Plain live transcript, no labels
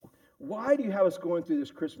why do you have us going through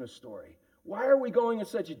this Christmas story? Why are we going in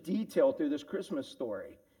such detail through this Christmas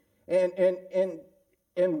story? And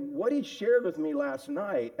what he shared with me last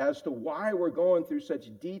night as to why we're going through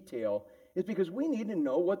such detail is because we need to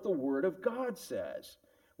know what the Word of God says.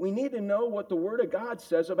 We need to know what the Word of God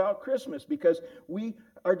says about Christmas, because we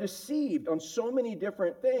are deceived on so many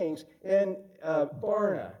different things. And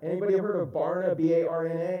Barna. Anybody ever heard of Barna,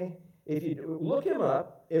 B-A-R-N-A? If you look him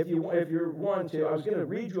up, if you want to, I was going to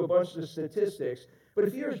read you a bunch of statistics, but a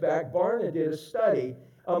few years back, Barna did a study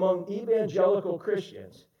among evangelical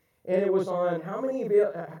Christians. And it was on how many,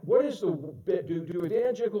 do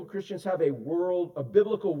evangelical Christians have a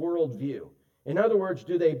biblical worldview? In other words,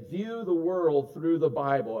 do they view the world through the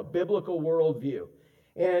Bible, a biblical worldview?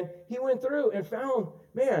 And he went through and found,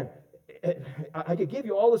 man, I could give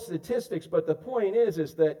you all the statistics, but the point is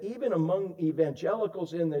that even among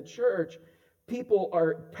evangelicals in the church,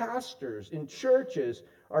 pastors in churches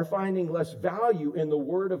are finding less value in the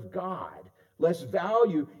Word of God, less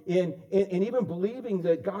value in even believing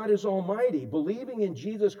that God is almighty, believing in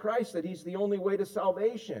Jesus Christ, that he's the only way to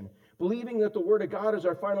salvation, believing that the Word of God is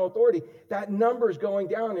our final authority. That number is going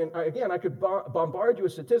down. And again, I could bombard you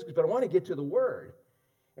with statistics, but I want to get to the Word.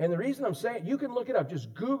 And the reason I'm saying, you can look it up.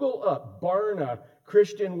 Just Google up Barna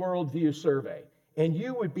Christian Worldview Survey, and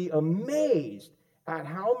you would be amazed at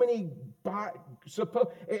how many,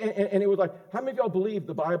 and it was like, how many of y'all believe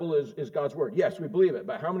the Bible is God's Word? Yes, we believe it.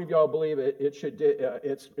 But how many of y'all believe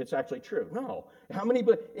it's actually true? No. How many?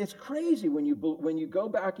 It's crazy when you go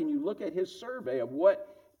back and you look at his survey of what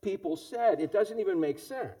people said. It doesn't even make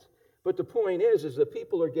sense. But the point is that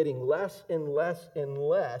people are getting less and less and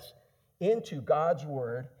less into God's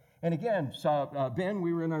Word. And again, Ben,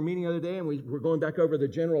 we were in our meeting the other day, and we were going back over the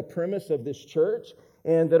general premise of this church,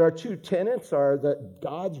 and that our two tenets are that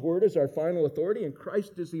God's Word is our final authority and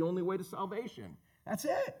Christ is the only way to salvation. That's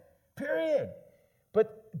it. Period.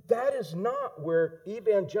 But that is not where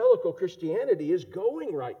evangelical Christianity is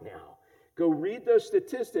going right now. Go read those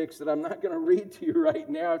statistics that I'm not going to read to you right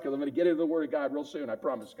now, because I'm going to get into the Word of God real soon, I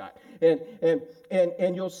promise, Scott.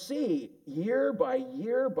 And you'll see year by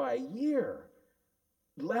year by year,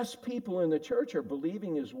 less people in the church are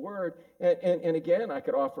believing his Word. And again, I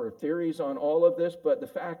could offer theories on all of this, but the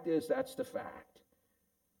fact is, that's the fact.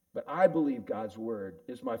 But I believe God's Word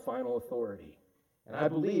is my final authority. And I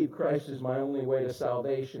believe Christ is my only way to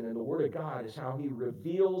salvation. And the Word of God is how he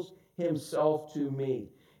reveals himself to me.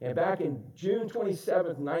 And back in June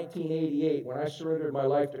 27th, 1988, when I surrendered my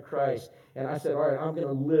life to Christ, and I said, all right, I'm going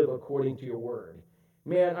to live according to your Word.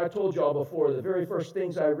 Man, I told y'all before, the very first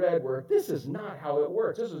things I read were, this is not how it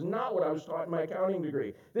works. This is not what I was taught in my accounting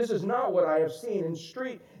degree. This is not what I have seen in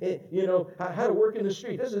street, how to work in the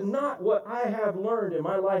street. This is not what I have learned in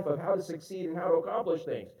my life of how to succeed and how to accomplish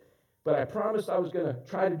things. But I promised I was going to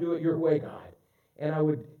try to do it your way, God. And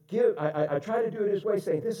I tried to do it his way,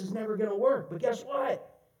 saying, this is never going to work. But guess what?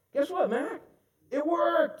 Guess what, Mac? It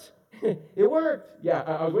worked. It worked. Yeah,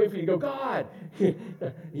 I was waiting for you to go, God.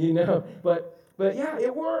 But yeah,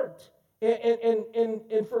 it worked.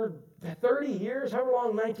 And for 30 years, however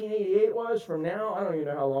long 1988 was from now, I don't even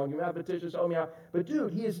know how long. You mathematicians help me out. But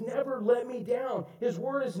dude, he has never let me down. His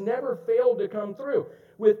Word has never failed to come through.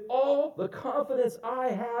 With all the confidence I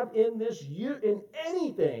have in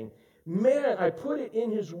anything, man, I put it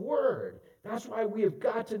in his Word. That's why we have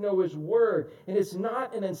got to know his Word. And it's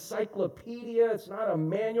not an encyclopedia. It's not a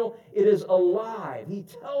manual. It is alive. He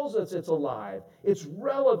tells us it's alive. It's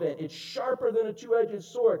relevant. It's sharper than a two-edged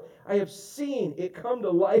sword. I have seen it come to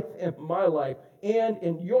life in my life and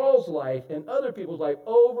in y'all's life and other people's life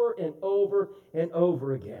over and over and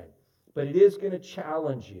over again. But it is going to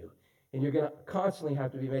challenge you. And you're going to constantly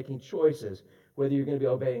have to be making choices, whether you're going to be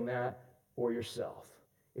obeying that or yourself.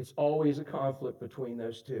 It's always a conflict between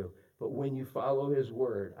those two. But when you follow his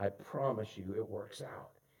Word, I promise you it works out.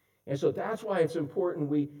 And so that's why it's important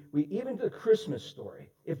we even the Christmas story.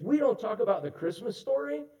 If we don't talk about the Christmas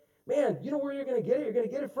story, man, you know where you're going to get it? You're going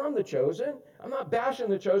to get it from The Chosen. I'm not bashing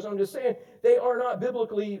The Chosen. I'm just saying they are not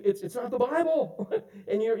biblically, it's not the Bible.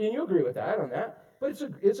 and you agree with that on that. But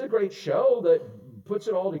it's a great show that puts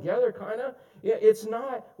it all together, kind of. Yeah, it's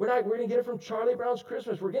not, we're going to get it from Charlie Brown's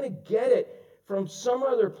Christmas. We're going to get it from some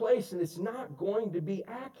other place, and it's not going to be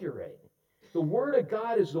accurate. The Word of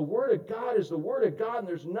God is the Word of God is the Word of God, and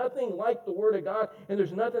there's nothing like the Word of God, and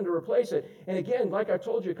there's nothing to replace it. And again, like I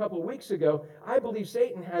told you a couple of weeks ago, I believe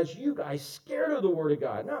Satan has you guys scared of the Word of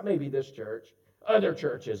God. Not maybe this church, other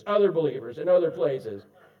churches, other believers in other places.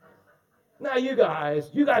 Now you guys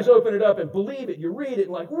open it up and believe it. You read it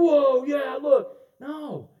and like, whoa, yeah, look.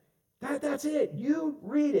 No. That's it. You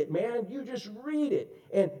read it, man. You just read it.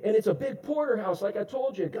 And it's a big porterhouse, like I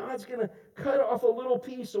told you. God's going to cut off a little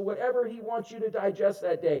piece of whatever he wants you to digest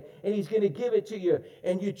that day, and he's going to give it to you.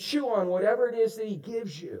 And you chew on whatever it is that he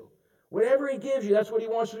gives you. Whatever he gives you, that's what he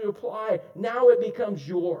wants you to apply. Now it becomes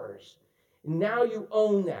yours. Now you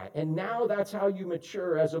own that. And now that's how you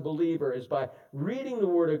mature as a believer, is by reading the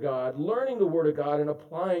Word of God, learning the Word of God, and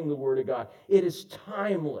applying the Word of God. It is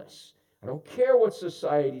timeless. I don't care what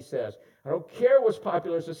society says. I don't care what's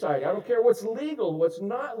popular in society. I don't care what's legal, what's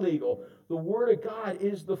not legal. The Word of God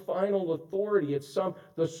is the final authority.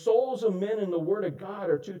 The souls of men and the Word of God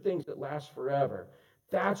are two things that last forever.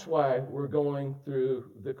 That's why we're going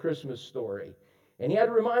through the Christmas story. And he had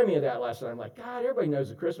to remind me of that last night. I'm like, God, everybody knows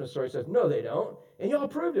the Christmas story. He says, no, they don't. And y'all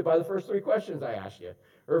proved it by the first 3 questions I asked you,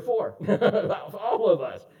 or 4, all of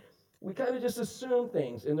us. We kind of just assume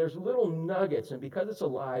things, and there's little nuggets, and because it's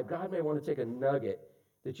alive, God may want to take a nugget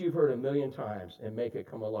that you've heard 1,000,000 times and make it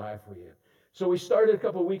come alive for you. So we started a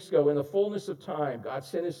couple of weeks ago, in the fullness of time, God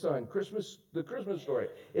sent his son, the Christmas story.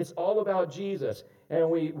 It's all about Jesus. And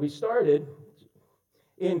we started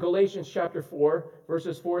in Galatians chapter 4,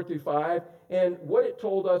 verses 4 through 5, and what it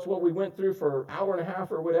told us, what we went through for an hour and a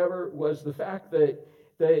half or whatever, was the fact that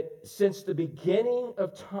since the beginning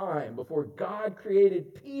of time, before God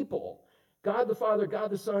created people, God the Father,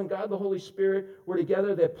 God the Son, God the Holy Spirit were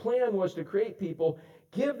together. Their plan was to create people,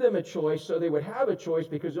 give them a choice so they would have a choice,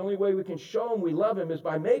 because the only way we can show them we love him is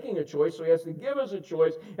by making a choice. So he has to give us a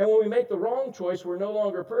choice. And when we make the wrong choice, we're no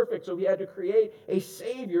longer perfect. So he had to create a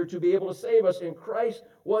Savior to be able to save us. And Christ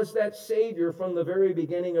was that Savior from the very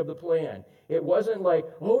beginning of the plan. It wasn't like,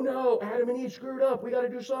 oh no, Adam and Eve screwed up. We got to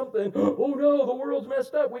do something. Oh no, the world's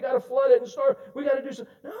messed up. We got to flood it and start. We got to do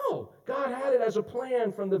something. No, God had it as a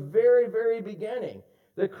plan from the very, very beginning,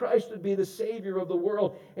 that Christ would be the Savior of the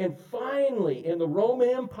world. And finally, in the Roman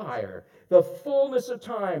Empire, the fullness of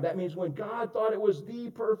time, that means when God thought it was the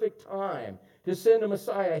perfect time to send a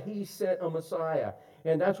Messiah, he sent a Messiah.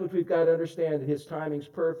 And that's what we've got to understand, that his timing's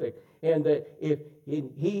perfect. And that if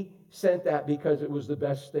he sent that because it was the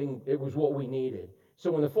best thing, it was what we needed. So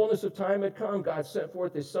when the fullness of time had come, God sent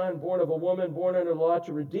forth his son, born of a woman, born under the law,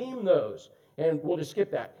 to redeem those. And we'll just skip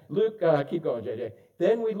that. Luke, keep going, JJ.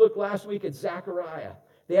 Then we looked last week at Zechariah.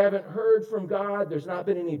 They haven't heard from God. There's not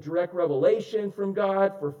been any direct revelation from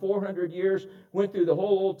God for 400 years. Went through the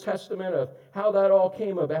whole Old Testament of how that all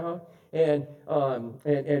came about. And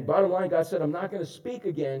bottom line, God said, I'm not going to speak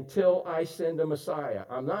again till I send a Messiah.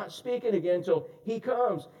 I'm not speaking again till he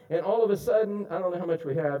comes. And all of a sudden, I don't know how much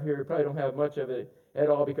we have here. We probably don't have much of it at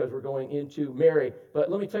all because we're going into Mary.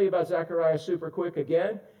 But let me tell you about Zechariah super quick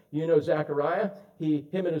again. You know Zechariah.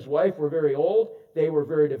 Him and his wife were very old. They were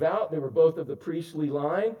very devout. They were both of the priestly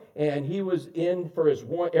line. And he was in for his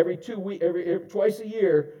twice a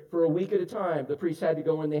year for a week at a time. The priests had to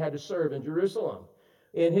go in. They had to serve in Jerusalem.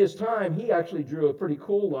 In his time, he actually drew a pretty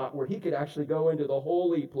cool lot where he could actually go into the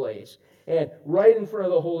holy place. And right in front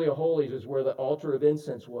of the Holy of Holies is where the altar of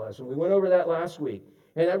incense was. And we went over that last week.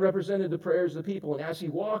 And that represented the prayers of the people. And as he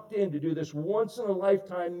walked in to do this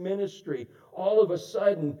once-in-a-lifetime ministry, all of a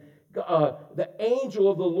sudden, the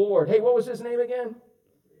angel of the Lord, hey, what was his name again?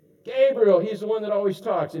 Gabriel. He's the one that always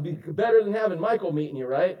talks. It'd be better than having Michael meeting you,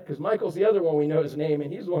 right? Because Michael's the other one we know his name,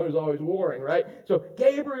 and he's the one who's always warring, right? So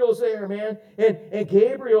Gabriel's there, man. And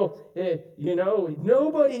Gabriel,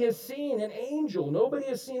 nobody has seen an angel. Nobody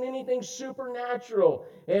has seen anything supernatural.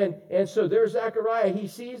 And so there's Zechariah. He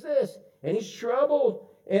sees this, and he's troubled.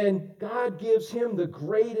 And God gives him the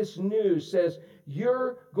greatest news, says,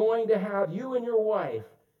 you're going to have, you and your wife,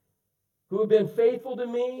 who have been faithful to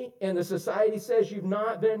me, and the society says you've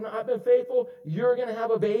not been faithful, you're going to have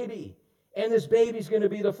a baby. And this baby's going to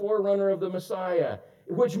be the forerunner of the Messiah,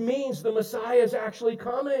 which means the Messiah is actually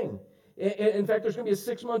coming. In fact, there's going to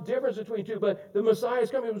be a 6-month difference between two, but the Messiah is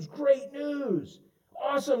coming. It was great news.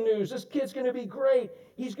 Awesome news. This kid's going to be great.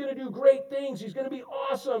 He's going to do great things. He's going to be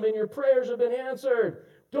awesome, and your prayers have been answered.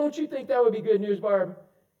 Don't you think that would be good news, Barb?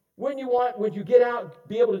 When you get out,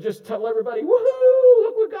 be able to just tell everybody, woohoo,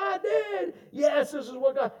 look what God did. Yes, this is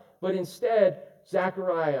what God. But instead,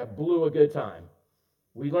 Zechariah blew a good time.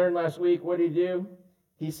 We learned last week, what did he do?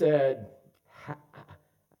 He said,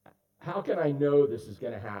 how can I know this is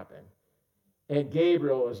going to happen? And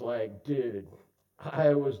Gabriel was like, dude,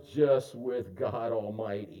 I was just with God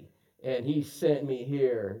Almighty, and he sent me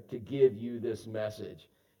here to give you this message.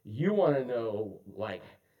 You want to know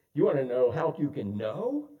how you can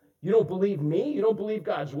know? You don't believe me? You don't believe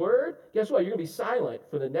God's word? Guess what? You're going to be silent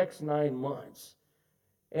for the next 9 months.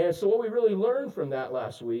 And so what we really learned from that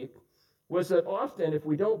last week was that often if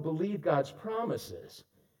we don't believe God's promises,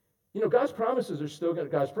 God's promises are still going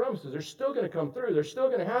to, God's promises are still going to come through. They're still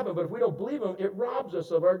going to happen, but if we don't believe them, it robs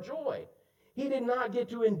us of our joy. He did not get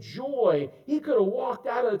to enjoy. He could have walked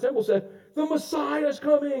out of the temple and said, the Messiah's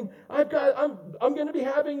coming. I'm going to be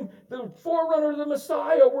having the forerunner of the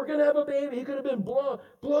Messiah. We're going to have a baby. He could have been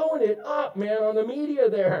blowing it up, man, on the media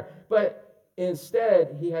there. But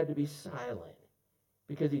instead, he had to be silent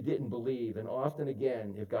because he didn't believe. And often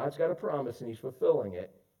again, if God's got a promise and he's fulfilling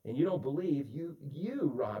it, and you don't believe,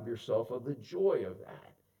 you rob yourself of the joy of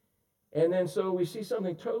that. And then so we see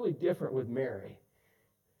something totally different with Mary.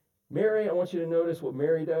 Mary, I want you to notice what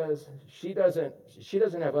Mary does. She doesn't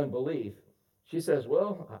have unbelief. She says,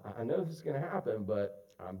 well, I know this is going to happen, but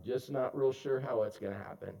I'm just not real sure how it's going to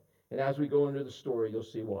happen. And as we go into the story, you'll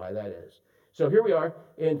see why that is. So here we are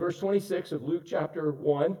in verse 26 of Luke chapter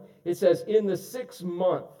 1. It says, in the 6th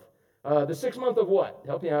month. The 6th month of what?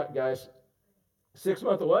 Help me out, guys. 6th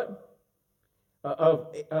month of what?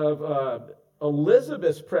 Of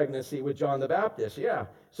Elizabeth's pregnancy with John the Baptist. Yeah.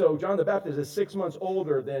 So John the Baptist is 6 months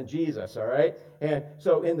older than Jesus, all right? And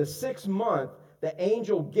so in the 6th month, the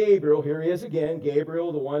angel Gabriel, here he is again,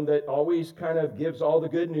 Gabriel, the one that always kind of gives all the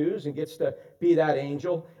good news and gets to be that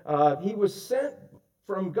angel, he was sent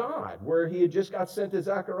from God, where he had just got sent to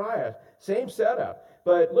Zechariah. Same setup.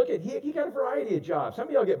 But look at, he got a variety of jobs. Some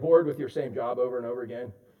of y'all get bored with your same job over and over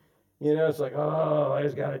again. It's like, oh, I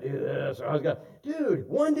just got to do this. Or I was Dude,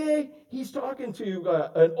 one day he's talking to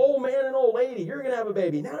an old man and an old lady. You're going to have a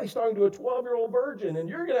baby. Now he's talking to a 12-year-old virgin, and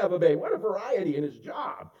you're going to have a baby. What a variety in his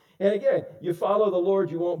job. And again, you follow the Lord,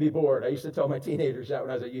 you won't be bored. I used to tell my teenagers that when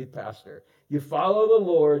I was a youth pastor. You follow the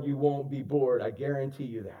Lord, you won't be bored. I guarantee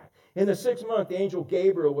you that. In the 6th month, the angel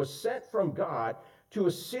Gabriel was sent from God to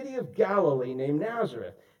a city of Galilee named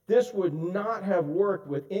Nazareth. This would not have worked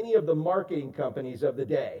with any of the marketing companies of the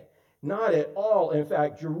day. Not at all. In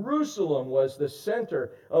fact, Jerusalem was the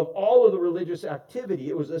center of all of the religious activity.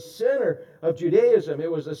 It was the center of Judaism.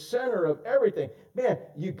 It was the center of everything. Man,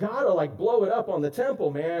 you gotta blow it up on the temple,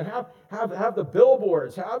 man. Have the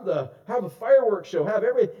billboards, have a fireworks show, have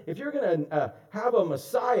everything. If you're gonna have a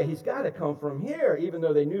Messiah, he's got to come from here, even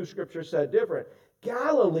though they knew Scripture said different.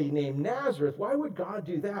 Galilee named Nazareth. Why would God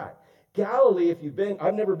do that? Galilee,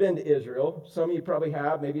 I've never been to Israel. Some of you probably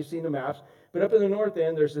have. Maybe you've seen the maps. But up in the north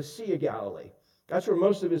end, there's the Sea of Galilee. That's where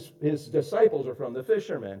most of his disciples are from, the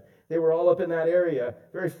fishermen. They were all up in that area,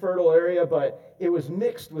 very fertile area, but it was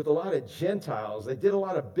mixed with a lot of Gentiles. They did a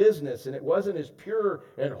lot of business, and it wasn't as pure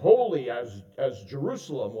and holy as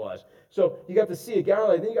Jerusalem was. So you got the Sea of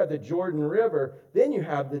Galilee, then you got the Jordan River, then you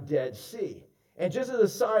have the Dead Sea. And just as a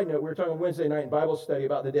side note, we were talking Wednesday night in Bible study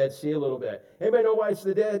about the Dead Sea a little bit. Anybody know why it's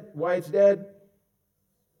dead? Why it's dead?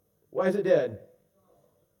 Why is it dead?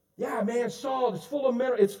 Yeah, man, salt, it's full of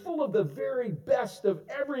mineral. It's full of the very best of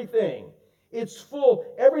everything. It's full.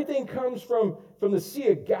 Everything comes from the Sea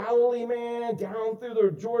of Galilee, man, down through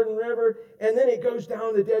the Jordan River, and then it goes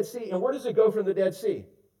down the Dead Sea. And where does it go from the Dead Sea?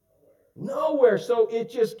 Nowhere. So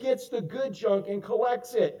it just gets the good junk and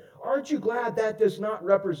collects it. Aren't you glad that does not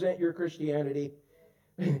represent your Christianity?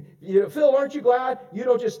 Phil, aren't you glad you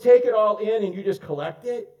don't just take it all in and you just collect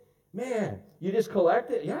it? Man, you just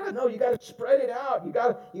collect it? Yeah, no, you got to spread it out. You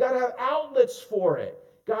got to have outlets for it.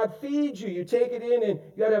 God feeds you. You take it in and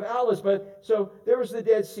you got to have outlets. But so there was the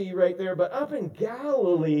Dead Sea right there. But up in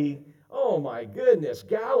Galilee, oh my goodness,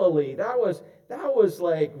 Galilee, that was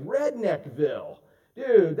like Redneckville.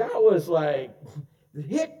 Dude, that was like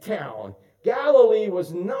Hicktown. Galilee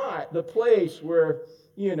was not the place where,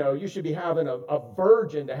 you should be having a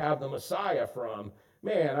virgin to have the Messiah from.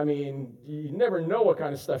 Man, I mean, you never know what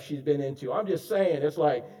kind of stuff she's been into. I'm just saying, it's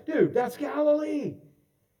like, dude, that's Galilee.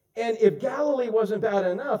 And if Galilee wasn't bad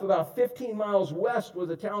enough, about 15 miles west was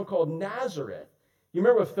a town called Nazareth. You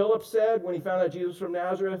remember what Philip said when he found out Jesus was from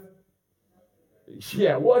Nazareth?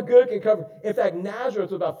 Yeah, what good can come? In fact, Nazareth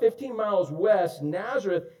was about 15 miles west.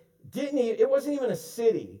 Nazareth it wasn't even a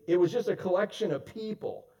city. It was just a collection of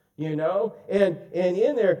people. And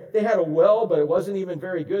in there, they had a well, but it wasn't even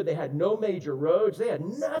very good. They had no major roads. They had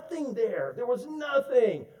nothing there. There was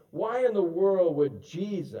nothing. Why in the world would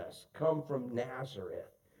Jesus come from Nazareth?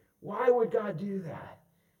 Why would God do that?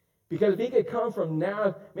 Because if he could come from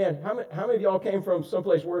Nazareth, man, how many of y'all came from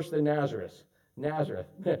someplace worse than Nazareth? Nazareth.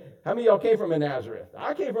 How many of y'all came from a Nazareth?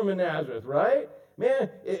 I came from a Nazareth, right?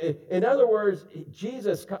 Man, in other words,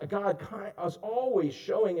 Jesus, God was always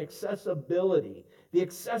showing accessibility. The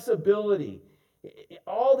accessibility,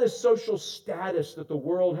 all this social status that the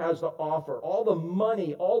world has to offer, all the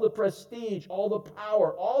money, all the prestige, all the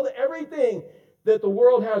power, everything that the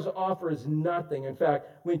world has to offer is nothing. In fact,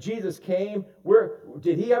 when Jesus came,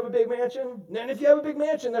 did he have a big mansion? And if you have a big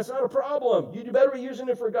mansion, that's not a problem. You better be using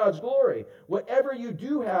it for God's glory. Whatever you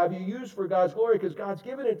do have, you use for God's glory because God's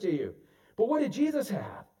given it to you. But what did Jesus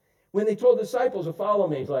have? When they told the disciples to follow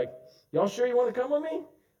me, he's like, y'all sure you want to come with me?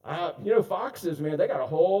 Foxes, man, they got a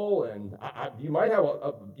hole, and you might have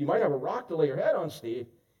a rock to lay your head on, Steve.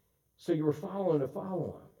 So you were following to follow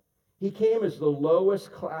him. He came as the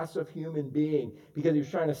lowest class of human being because he was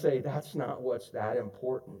trying to say that's not what's that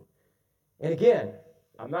important. And again,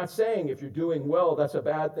 I'm not saying if you're doing well that's a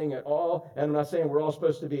bad thing at all, and I'm not saying we're all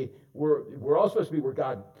supposed to be where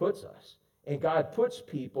God puts us. And God puts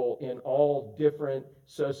people in all different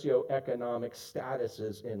socioeconomic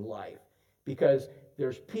statuses in life because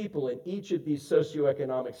there's people in each of these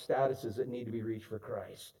socioeconomic statuses that need to be reached for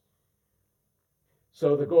Christ.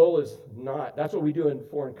 So the goal is not, that's what we do in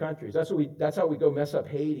foreign countries. That's how we go mess up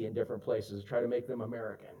Haiti and different places, try to make them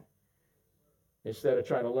American. Instead of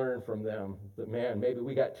trying to learn from them that, man, maybe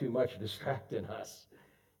we got too much distracting us,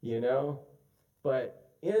 But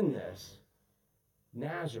in this,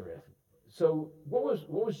 Nazareth. So what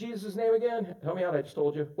was Jesus' name again? Help me out, I just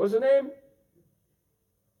told you. What's his name?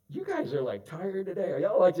 You guys are like tired today. Are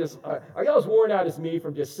y'all as worn out as me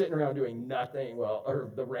from just sitting around doing nothing? Or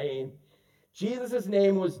the rain? Jesus'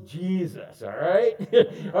 name was Jesus, all right?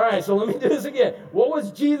 All right, so let me do this again. What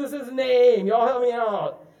was Jesus' name? Y'all help me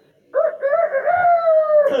out.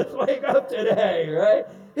 Let's wake up today, right?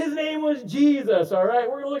 His name was Jesus, all right?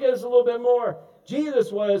 We're going to look at this a little bit more.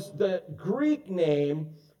 Jesus was the Greek name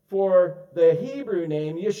for the Hebrew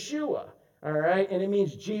name Yeshua, all right? And it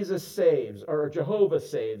means Jesus saves, or Jehovah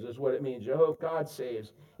saves is what it means. Jehovah, God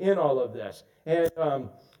saves in all of this. And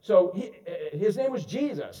so his name was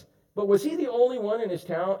Jesus. But was he the only one in his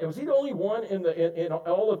town? Was he the only one in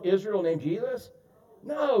all of Israel named Jesus?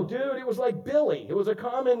 No, dude, it was like Billy. It was a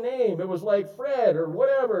common name. It was like Fred or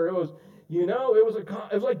whatever. It was, it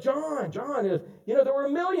was like John. John is, there were a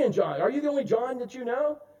million Johns. Are you the only John that you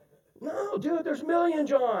know? No, dude, there's a million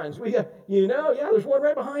Johns. We got, there's one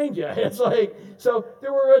right behind you. It's like, so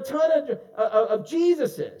there were a ton of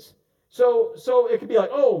Jesuses. So it could be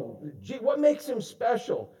like, what makes him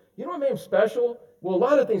special? You know what made him special? Well, a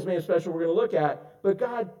lot of things made him special we're going to look at, but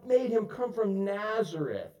God made him come from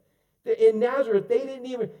Nazareth. In Nazareth, they didn't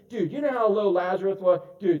even, dude, you know how low Lazarus was?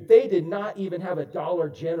 Dude, they did not even have a Dollar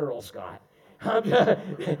General, Scott.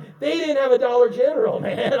 They didn't have a Dollar General,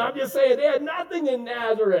 man. I'm just saying, they had nothing in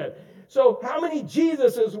Nazareth. So how many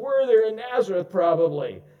Jesuses were there in Nazareth?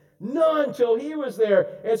 Probably none till he was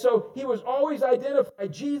there. And so he was always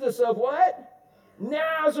identified Jesus of what?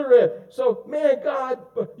 Nazareth. So, man, God,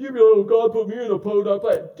 you go, God put me in a podunk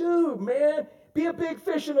plant. Dude, man, be a big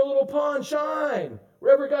fish in a little pond, shine.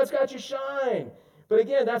 Wherever God's got you, shine. But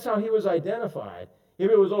again, that's how he was identified.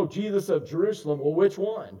 If it was, Jesus of Jerusalem, well, which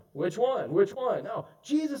one? Which one? Which one? No,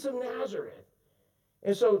 Jesus of Nazareth.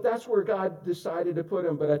 And so that's where God decided to put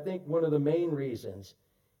him. But I think one of the main reasons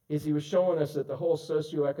is he was showing us that the whole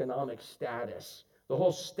socioeconomic status, the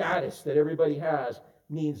whole status that everybody has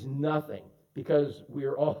means nothing. Because we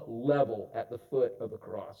are all level at the foot of the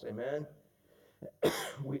cross. Amen?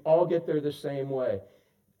 We all get there the same way.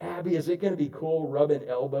 Abby, is it going to be cool rubbing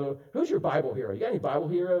elbow? Who's your Bible hero? You got any Bible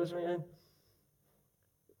heroes, man?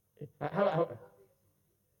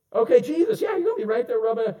 Okay, Jesus. Yeah, you're going to be right there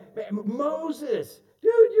rubbing. Man, Moses.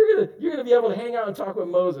 Dude, you're gonna be able to hang out and talk with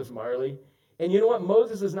Moses, Marley. And you know what?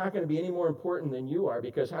 Moses is not going to be any more important than you are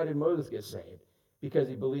because how did Moses get saved? Because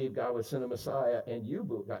he believed God would send a Messiah, and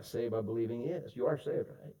you got saved by believing he is. You are saved,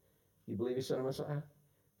 right? You believe he sent a Messiah?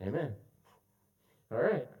 Amen. All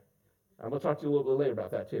right. I'm going to talk to you a little bit later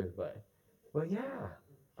about that too. But yeah,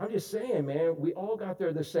 I'm just saying, man, we all got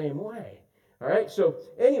there the same way. All right. So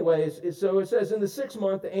anyways, so it says in the 6th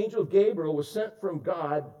month, the angel Gabriel was sent from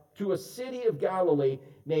God to a city of Galilee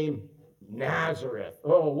named Nazareth.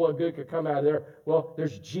 Oh, what good could come out of there? Well,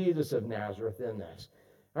 there's Jesus of Nazareth in this.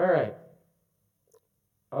 All right.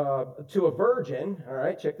 To a virgin, all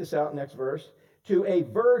right, check this out, next verse. To a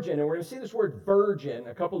virgin, and we're going to see this word virgin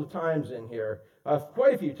a couple of times in here,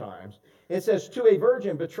 quite a few times. It says, to a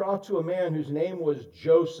virgin betrothed to a man whose name was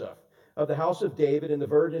Joseph of the house of David, and the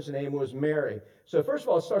virgin's name was Mary. So first of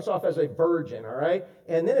all, it starts off as a virgin, all right?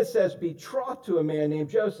 And then it says betrothed to a man named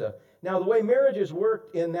Joseph. Now, the way marriages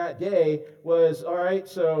worked in that day was, all right,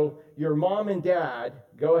 so your mom and dad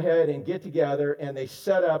go ahead and get together, and they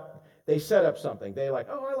set up something. They like,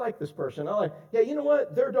 I like this person. Yeah, you know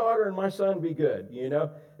what? Their daughter and my son be good,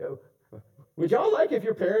 Would y'all like if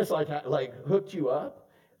your parents like hooked you up?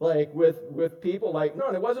 Like with people no,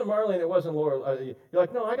 and it wasn't Marley and it wasn't Laura. You're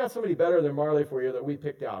like, no, I got somebody better than Marley for you that we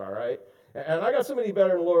picked out, all right? And I got somebody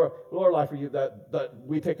better in lower life for you that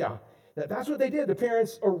we picked out. That's what they did. The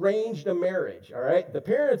parents arranged a marriage, all right? The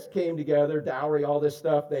parents came together, dowry, all this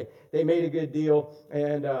stuff. They made a good deal.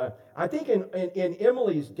 And I think in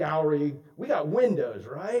Emily's dowry, we got windows,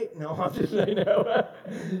 right? No, I'm just saying no.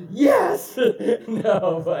 Yes!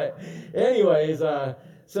 No, but anyways,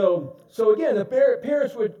 so again, the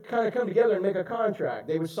parents would kind of come together and make a contract.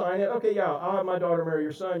 They would sign it. Okay, yeah, I'll have my daughter marry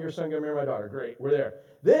your son going to marry my daughter. Great, we're there.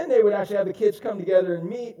 Then they would actually have the kids come together and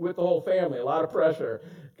meet with the whole family. A lot of pressure.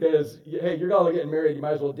 Because, hey, you're all getting married, you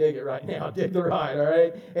might as well dig it right now. Dig the ride, all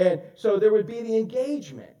right? And so there would be the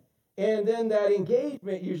engagement. And then that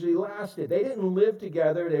engagement usually lasted. They didn't live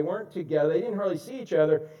together. They weren't together. They didn't hardly see each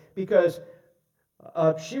other because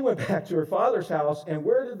she went back to her father's house. And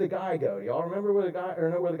where did the guy go? Do y'all remember where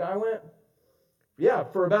the guy went? Yeah,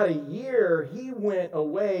 for about a year, he went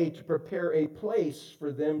away to prepare a place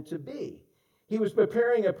for them to be. He was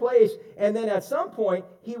preparing a place, and then at some point,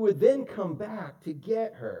 he would then come back to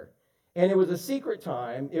get her. And it was a secret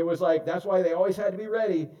time. It was like, that's why they always had to be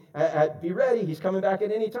ready. Be ready, he's coming back at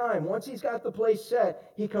any time. Once he's got the place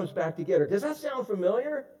set, he comes back to get her. Does that sound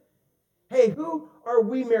familiar? Hey, who are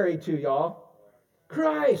we married to, y'all?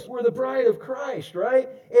 Christ. We're the bride of Christ, right?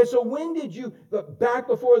 And so when did you, back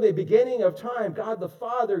before the beginning of time, God the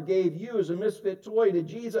Father gave you as a misfit toy to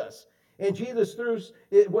Jesus. And Jesus, through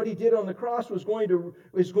what he did on the cross, was going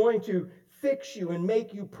to fix you and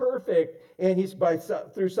make you perfect. And he's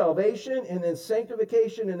through salvation and then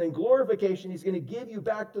sanctification and then glorification, he's going to give you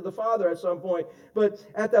back to the Father at some point. But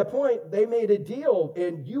at that point, they made a deal,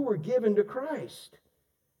 and you were given to Christ.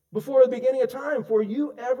 Before the beginning of time, before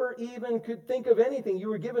you ever even could think of anything, you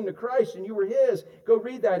were given to Christ and you were his. Go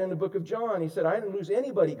read that in the book of John. He said, I didn't lose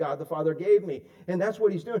anybody God the Father gave me. And that's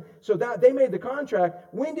what he's doing. So that they made the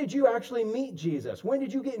contract. When did you actually meet Jesus? When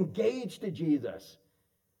did you get engaged to Jesus?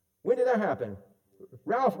 When did that happen?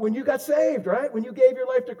 Ralph, when you got saved, right? When you gave your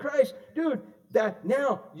life to Christ. Dude,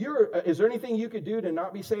 is there anything you could do to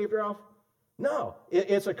not be saved, Ralph? No.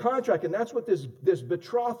 It's a contract, and that's what this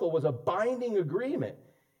betrothal was, a binding agreement.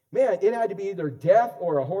 Man, it had to be either death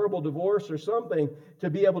or a horrible divorce or something to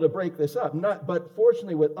be able to break this up. But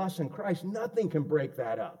fortunately, with us in Christ, nothing can break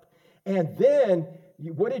that up. And then,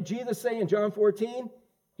 what did Jesus say in John 14?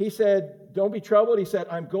 He said, don't be troubled. He said,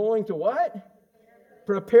 I'm going to what?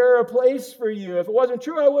 Prepare a place for you. If it wasn't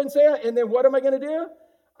true, I wouldn't say it. And then what am I going to do?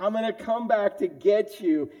 I'm going to come back to get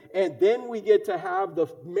you. And then we get to have the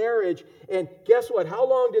marriage. And guess what? How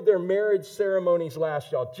long did their marriage ceremonies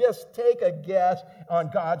last, y'all? Just take a guess on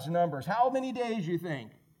God's numbers. How many days you think?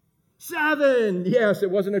 7. Yes, it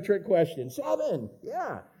wasn't a trick question. 7.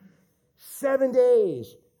 Yeah. 7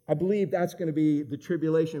 days. I believe that's going to be the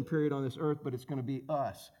tribulation period on this earth, but it's going to be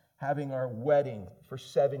us having our wedding for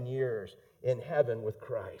 7 years in heaven with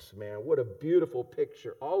Christ. Man, what a beautiful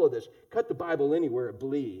picture. All of this. Cut the Bible anywhere it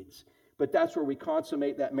bleeds. But that's where we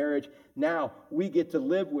consummate that marriage. Now we get to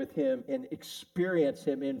live with him and experience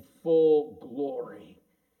him in full glory.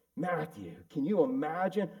 Matthew, can you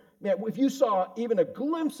imagine? Man, if you saw even a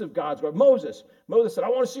glimpse of God's glory. Moses said, I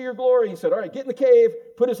want to see your glory. He said, all right, get in the cave,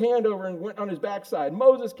 put his hand over and went on his backside.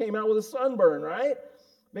 Moses came out with a sunburn, right?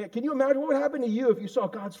 Man, can you imagine what would happen to you if you saw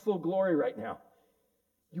God's full glory right now?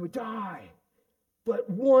 You would die. But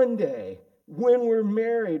one day, when we're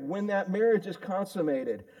married, when that marriage is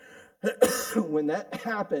consummated, when that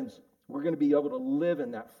happens, we're going to be able to live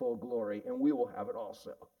in that full glory, and we will have it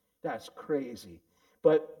also. That's crazy.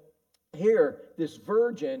 But here, this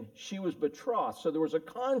virgin, she was betrothed. So there was a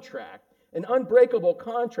contract, an unbreakable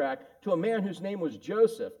contract to a man whose name was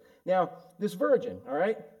Joseph. Now, this virgin, all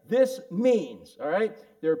right, this means, all right,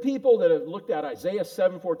 there are people that have looked at Isaiah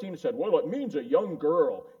 7:14 and said, well, it means a young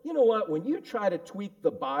girl. You know what? When you try to tweak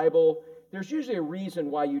the Bible, there's usually a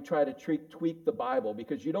reason why you try to tweak the Bible,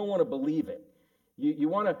 because you don't want to believe it.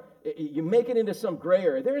 You make it into some gray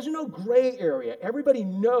area. There is no gray area. Everybody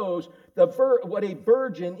knows what a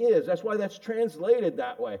virgin is. That's why that's translated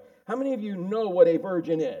that way. How many of you know what a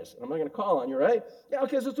virgin is? I'm not going to call on you, right? Yeah,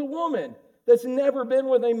 because it's a woman that's never been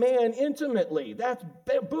with a man intimately. That's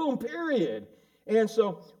boom, period. And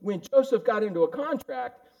so when Joseph got into a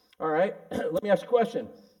contract, all right, let me ask you a question.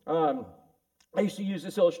 I used to use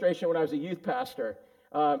this illustration when I was a youth pastor.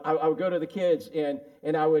 I would go to the kids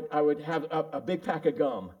and I would have a big pack of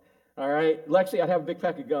gum. All right, Lexi, I'd have a big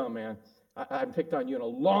pack of gum, man. I haven't picked on you in a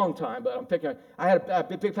long time, but I had a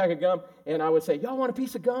big pack of gum, and I would say, y'all want a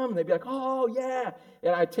piece of gum? And they'd be like, oh, yeah.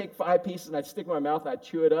 And I'd take 5 pieces, and I'd stick in my mouth, and I'd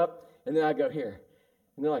chew it up, and then I'd go, here.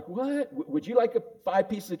 And they're like, what? Would you like 5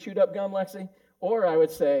 pieces of chewed up gum, Lexi? Or I would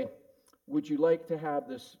say, would you like to have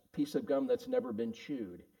this piece of gum that's never been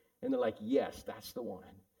chewed? And they're like, yes, that's the one.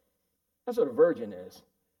 That's what a virgin is.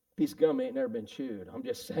 A piece of gum ain't never been chewed. I'm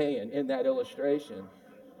just saying in that illustration.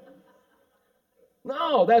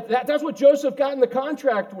 No, that's what Joseph got in the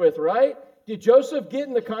contract with, right? Did Joseph get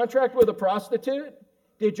in the contract with a prostitute?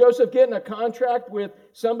 Did Joseph get in a contract with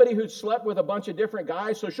somebody who slept with a bunch of different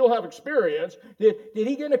guys so she'll have experience? Did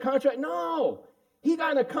he get in a contract? No. He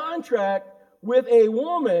got in a contract with a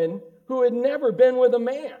woman who had never been with a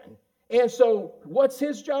man. And so what's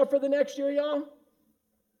his job for the next year, y'all?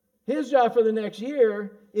 His job for the next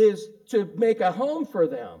year is to make a home for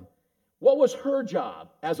them. What was her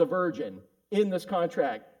job as a virgin in this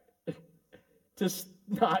contract? To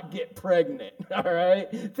not get pregnant, all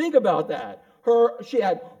right? Think about that. She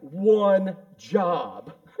had one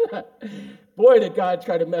job. Boy, did God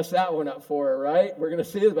try to mess that one up for her, right? We're going to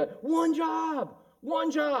see this, but one job.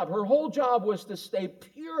 Her whole job was to stay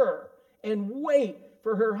pure and wait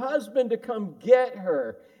for her husband to come get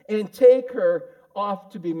her and take her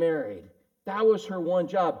off to be married. That was her one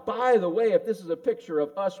job. By the way, if this is a picture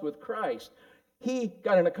of us with Christ, he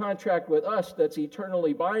got in a contract with us that's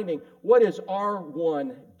eternally binding. What is our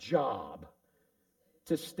one job?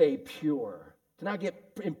 To stay pure. To not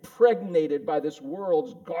get impregnated by this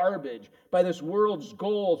world's garbage, by this world's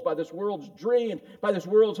goals, by this world's dreams, by this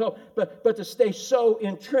world's hope, but to stay so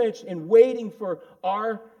entrenched in waiting for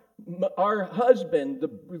our husband, the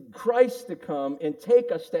Christ, to come and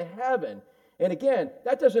take us to heaven. And again,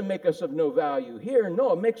 that doesn't make us of no value here.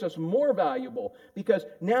 No, it makes us more valuable because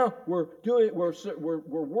now we're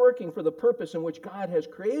working for the purpose in which God has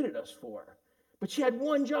created us for. But she had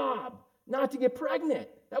one job, not to get pregnant.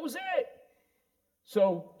 That was it.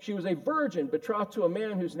 So she was a virgin betrothed to a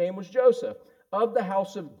man whose name was Joseph, of the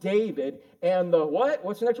house of David. And the what?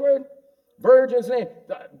 What's the next word? Virgin's name.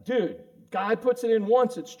 Dude, God puts it in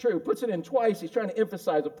once, it's true. Puts it in twice, he's trying to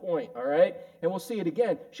emphasize a point, all right? And we'll see it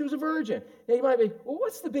again. She was a virgin. Now you might be, well,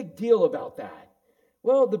 what's the big deal about that?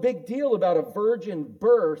 Well, the big deal about a virgin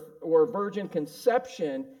birth or virgin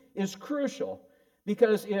conception is crucial.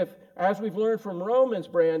 Because if, as we've learned from Romans,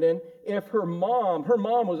 Brandon, if her mom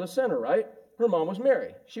was a sinner, right? Her mom was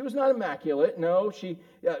Mary. She was not immaculate. No, she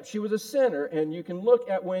was a sinner. And you can look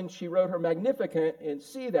at when she wrote her Magnificat and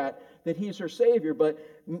see that he's her Savior. But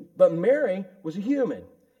Mary was a human.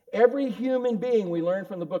 Every human being, we learn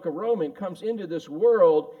from the book of Romans, comes into this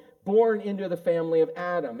world born into the family of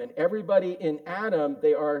Adam. And everybody in Adam,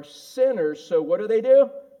 they are sinners. So what do?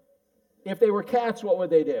 If they were cats, what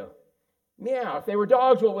would they do? Meow. If they were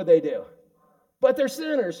dogs, what would they do? But they're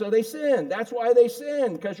sinners, so they sin. That's why they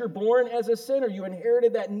sin, because you're born as a sinner. You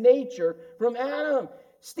inherited that nature from Adam.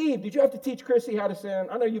 Steve, did you have to teach Chrissy how to sin?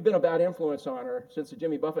 I know you've been a bad influence on her since the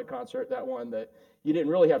Jimmy Buffett concert, that one that you didn't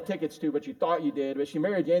really have tickets to, but you thought you did, but she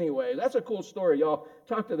married you anyway. That's a cool story, y'all.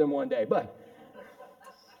 Talk to them one day. But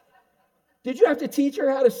did you have to teach her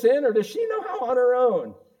how to sin, or does she know how on her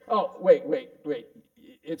own? Oh, wait.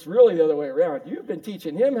 It's really the other way around. You've been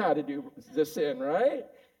teaching him how to do the sin, right?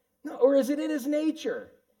 No, or is it in his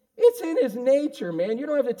nature? It's in his nature, man. You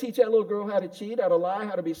don't have to teach that little girl how to cheat, how to lie,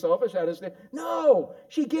 how to be selfish, how to steal. No,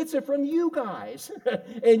 she gets it from you guys.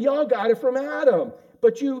 And y'all got it from Adam.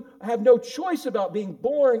 But you have no choice about being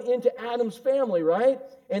born into Adam's family, right?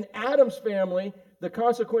 And Adam's family, the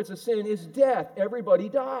consequence of sin is death. Everybody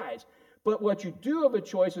dies. But what you do have a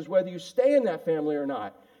choice is whether you stay in that family or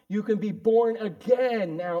not. You can be born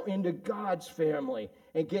again now into God's family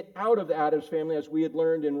and get out of Adam's family, as we had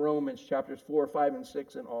learned in Romans chapters 4, 5, and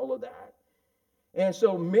 6, and all of that. And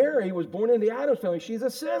so Mary was born into Adam's family. She's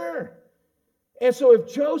a sinner. And so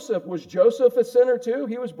was Joseph a sinner too?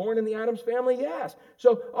 He was born in the Adam's family? Yes.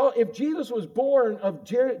 So if Jesus was born of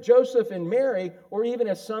Joseph and Mary, or even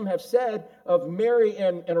as some have said, of Mary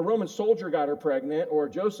and a Roman soldier got her pregnant, or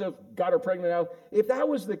Joseph got her pregnant, if that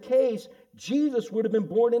was the case, Jesus would have been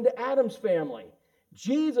born into Adam's family.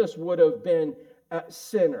 Jesus would have been a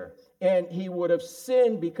sinner, and he would have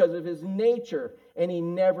sinned because of his nature, and he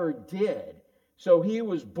never did. So he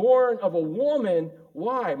was born of a woman.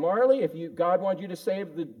 Why, Marley? If God wanted you to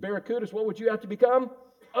save the barracudas, what would you have to become?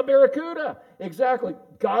 A barracuda. Exactly.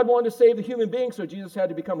 God wanted to save the human being, so Jesus had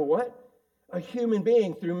to become a what? A human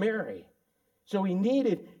being through Mary. So he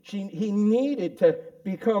needed to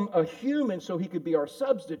become a human so he could be our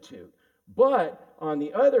substitute. But on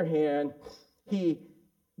the other hand, the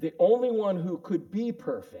only one who could be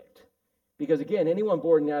perfect, because again, anyone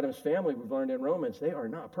born in Adam's family, we've learned in Romans, they are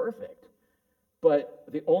not perfect. But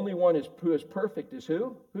the only one who is perfect is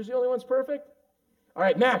who? Who's the only one that's perfect? All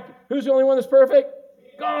right, Mac, who's the only one that's perfect?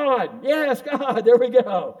 God. Yes, God. There we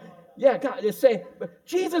go. Yeah, God is saying, but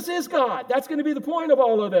Jesus is God. That's going to be the point of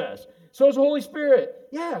all of this. So is the Holy Spirit.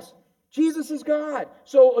 Yes, Jesus is God.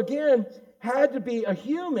 So again, had to be a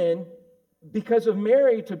human because of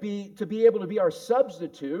Mary to be able to be our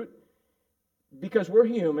substitute, because we're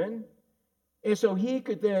human. And so he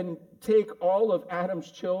could then take all of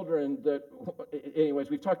Adam's children anyways,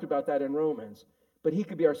 we've talked about that in Romans, but he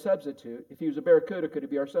could be our substitute. If he was a barracuda, could he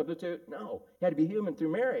be our substitute? No. He had to be human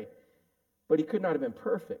through Mary. But he could not have been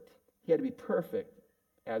perfect. He had to be perfect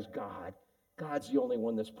as God. God's the only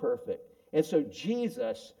one that's perfect. And so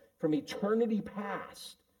Jesus, from eternity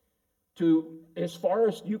past to as far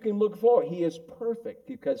as you can look forward, he is perfect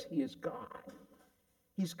because he is God.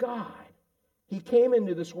 He's God. He came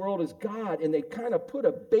into this world as God, and they kind of put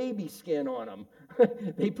a baby skin on him.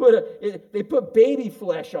 They put baby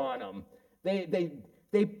flesh on him.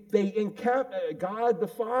 God the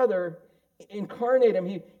Father incarnate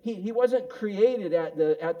him. He wasn't created at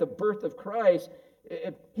the birth of Christ.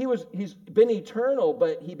 He's been eternal,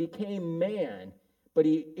 but he became man. But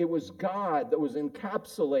it was God that was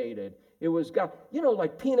encapsulated. It was God.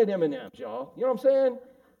 Like peanut M&Ms, y'all. You know what I'm saying?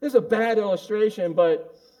 This is a bad illustration,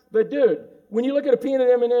 but dude, when you look at a peanut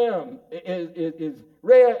M&M, is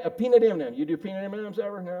Ray a peanut M&M? You do peanut M&Ms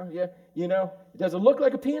ever? No? Yeah? Does it look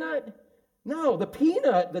like a peanut? No, the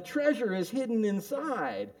peanut, the treasure is hidden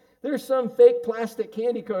inside. There's some fake plastic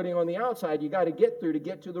candy coating on the outside you got to get through to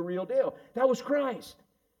get to the real deal. That was Christ.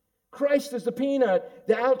 Christ is the peanut.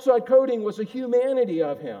 The outside coating was the humanity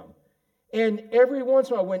of him. And every once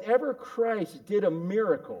in a while, whenever Christ did a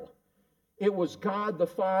miracle, it was God the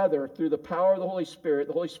Father through the power of the Holy Spirit.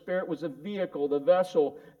 The Holy Spirit was a vehicle, the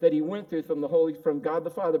vessel that he went through from God the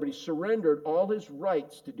Father, but he surrendered all his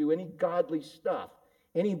rights to do any godly stuff,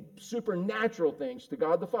 any supernatural things to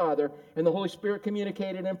God the Father, and the Holy Spirit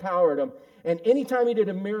communicated and empowered him. And anytime he did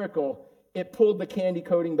a miracle, it pulled the candy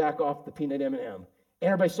coating back off the peanut M&M.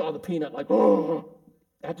 Everybody saw the peanut like, oh,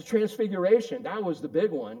 at the Transfiguration, that was the big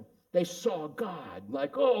one. They saw God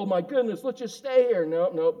like, oh my goodness, let's just stay here.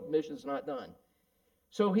 No, mission's not done.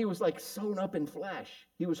 So he was like sewn up in flesh.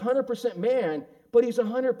 He was 100% man, but he's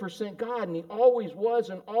 100% God, and he always was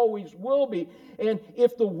and always will be. And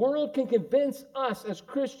if the world can convince us as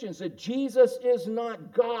Christians that Jesus is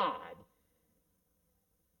not God,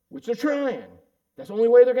 which they're trying, that's the only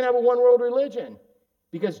way they're going to have a one-world religion,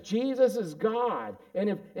 because Jesus is God.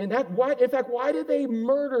 In fact, why did they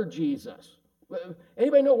murder Jesus?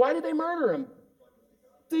 Anybody know why did they murder him?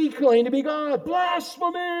 He claimed to be God.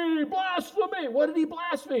 Blasphemy! Blasphemy! What did he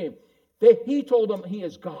blaspheme? He told them he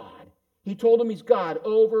is God. He told them he's God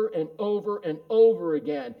over and over and over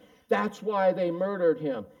again. That's why they murdered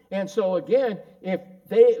him. And so again, if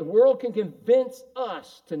the world can convince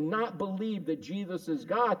us to not believe that Jesus is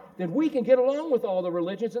God, then we can get along with all the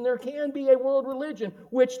religions, and there can be a world religion,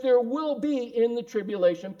 which there will be in the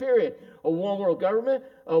tribulation period. A one-world government,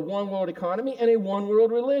 a one-world economy, and a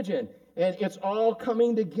one-world religion. And it's all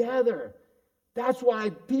coming together. That's why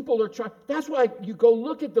people are trying. That's why you go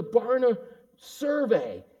look at the Barna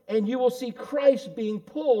survey, and you will see Christ being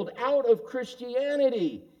pulled out of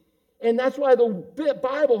Christianity. And that's why the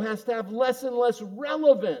Bible has to have less and less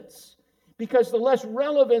relevance. Because the less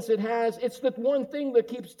relevance it has, it's the one thing that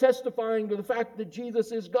keeps testifying to the fact that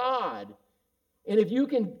Jesus is God. And if you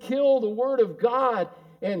can kill the Word of God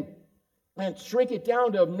and shrink it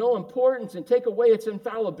down to of no importance and take away its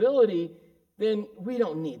infallibility, then we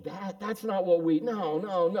don't need that. That's not what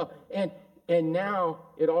no. And now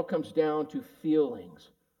it all comes down to feelings,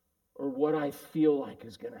 or what I feel like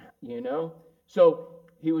is going to happen, So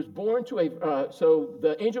he was born to so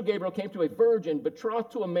the angel Gabriel came to a virgin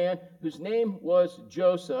betrothed to a man whose name was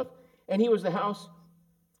Joseph, and he was the house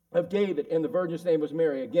of David, and the virgin's name was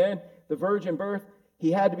Mary. Again, the virgin birth,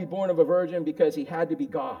 he had to be born of a virgin because he had to be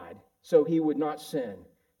God, so he would not sin.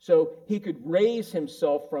 So he could raise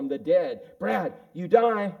himself from the dead. Brad, you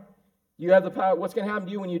die, you have the power. What's going to happen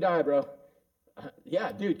to you when you die, bro?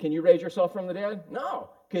 Yeah, dude, can you raise yourself from the dead? No.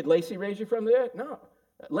 Could Lacey raise you from the dead? No.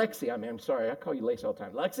 Lexi, I'm sorry, I call you Lacey all the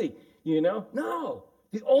time. Lexi, No.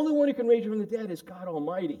 The only one who can raise you from the dead is God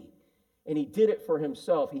Almighty. And he did it for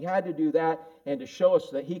himself. He had to do that and to show us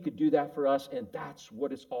that he could do that for us, and that's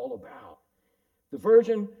what it's all about. The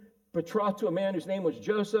virgin betrothed to a man whose name was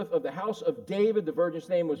Joseph of the house of David. The virgin's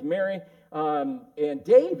name was Mary. And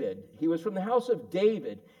David, he was from the house of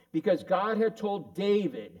David because God had told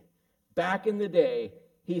David back in the day,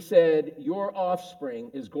 he said, your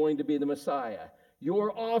offspring is going to be the Messiah.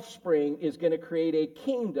 Your offspring is going to create a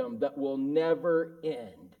kingdom that will never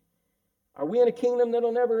end. Are we in a kingdom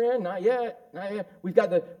that'll never end? Not yet. Not yet. We've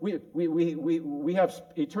got we have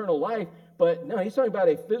eternal life, but no, he's talking about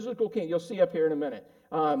a physical kingdom. You'll see up here in a minute.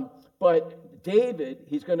 But David,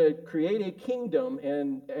 he's going to create a kingdom,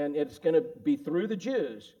 and it's going to be through the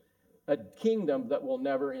Jews, a kingdom that will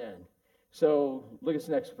never end. So look at this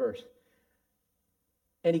next verse.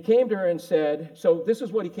 And he came to her and said, so this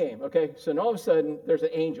is what he came, okay? So all of a sudden, there's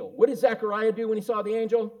an angel. What did Zechariah do when he saw the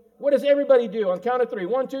angel? What does everybody do on count of three?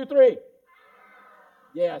 1, 2, 3.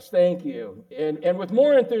 Yes, thank you. And with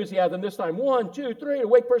more enthusiasm this time. 1, 2, 3, to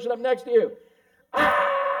wake person up next to you.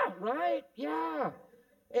 Ah, right? Yeah.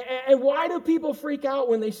 And why do people freak out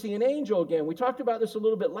when they see an angel again? We talked about this a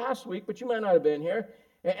little bit last week, but you might not have been here.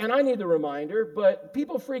 And I need the reminder, but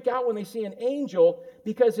people freak out when they see an angel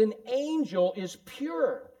because an angel is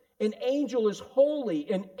pure. An angel is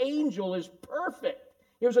holy. An angel is perfect.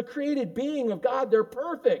 It was a created being of God. They're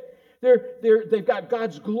perfect. They've got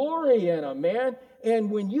God's glory in them, man.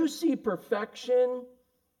 And when you see perfection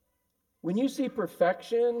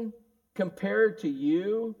compared to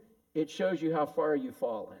you, it shows you how far you've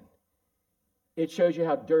fallen. It shows you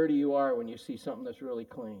how dirty you are when you see something that's really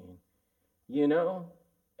clean. You know?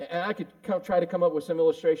 And I could try to come up with some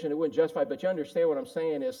illustration that wouldn't justify, but you understand what I'm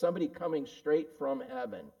saying is somebody coming straight from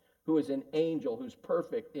heaven, who is an angel, who's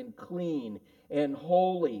perfect and clean and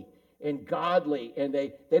holy and godly, and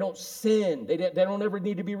they don't sin. They don't ever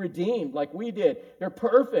need to be redeemed like we did. They're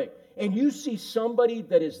perfect. And you see somebody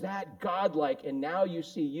that is that godlike, and now you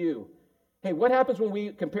see you. Hey, what happens when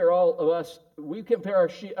we compare all of us? We compare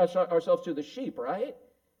ourselves to the sheep, right?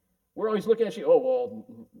 We're always looking at sheep. Oh, well,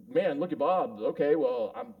 man, look at Bob. Okay,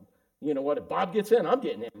 well, you know what? If Bob gets in, I'm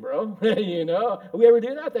getting in, bro. You know? We ever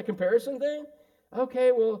do that comparison thing?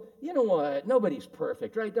 Okay, well, you know what? Nobody's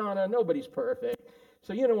perfect, right, Donna? Nobody's perfect.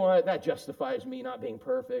 So you know what? That justifies me not being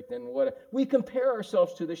perfect. And what we compare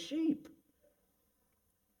ourselves to the sheep.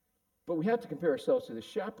 But we have to compare ourselves to the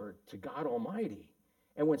shepherd, to God Almighty.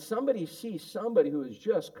 And when somebody sees somebody who has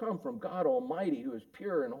just come from God Almighty, who is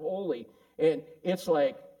pure and holy, and it's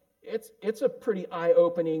like, it's a pretty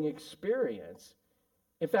eye-opening experience.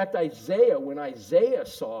 In fact, when Isaiah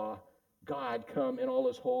saw God come in all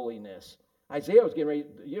his holiness, Isaiah was getting ready,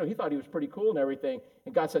 he thought he was pretty cool and everything,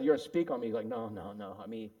 and God said, you're going to speak on me. He's like, no, I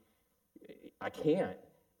mean, I can't.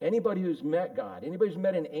 Anybody who's met God, anybody who's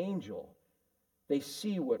met an angel, they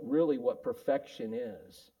see what perfection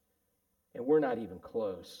is. And we're not even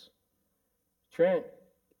close. Trent,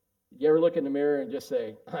 you ever look in the mirror and just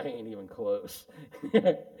say, I ain't even close?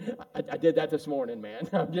 I did that this morning, man.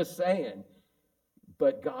 I'm just saying.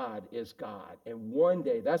 But God is God. And one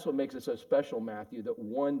day, that's what makes it so special, Matthew, that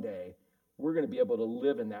one day we're going to be able to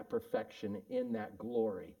live in that perfection, in that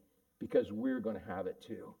glory, because we're going to have it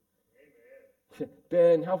too. Amen.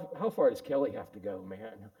 Ben, how far does Kelly have to go,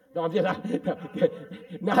 man? No, I'm just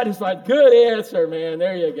not just like, good answer, man.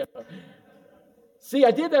 There you go. See,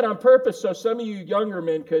 I did that on purpose so some of you younger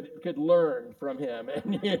men could learn from him,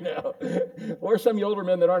 and or some of you older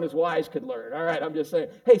men that aren't as wise could learn. All right, I'm just saying.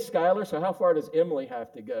 Hey, Skylar, so how far does Emily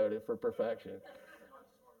have to go for perfection?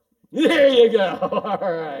 There you go.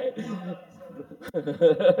 All right.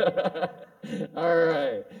 All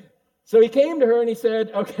right. So he came to her and he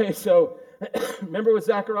said, okay, so remember with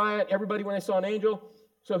Zechariah, everybody when they saw an angel?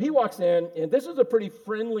 So he walks in, and this is a pretty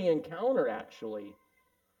friendly encounter, actually.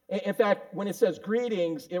 In fact, when it says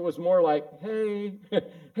greetings, it was more like, hey,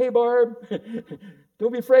 Barb,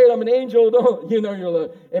 don't be afraid, I'm an angel. Don't,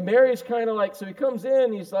 and Mary's kind of like, so he comes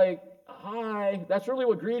in, he's like, hi. That's really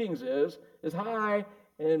what greetings is hi.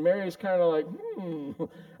 And Mary's kind of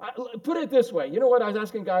like, put it this way. You know what? I was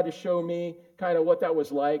asking God to show me kind of what that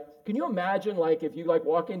was like. Can you imagine, if you,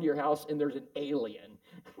 walk into your house and there's an alien?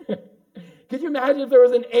 Could you imagine if there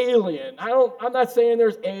was an alien? I'm not saying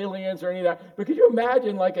there's aliens or any of that, but could you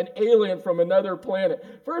imagine an alien from another planet?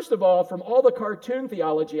 First of all, from all the cartoon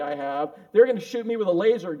theology I have, they're going to shoot me with a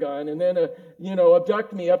laser gun and then,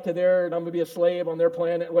 abduct me up to there, and I'm going to be a slave on their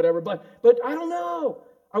planet and whatever. But I don't know.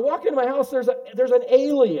 I walk into my house, there's an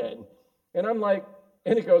alien, and I'm like,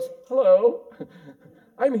 and it goes, hello,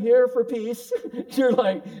 I'm here for peace. You're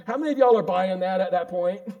like, how many of y'all are buying that at that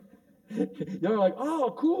point? You're like,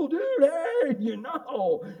 oh, cool, dude, hey,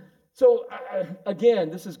 So, again,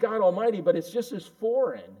 this is God Almighty, but it's just as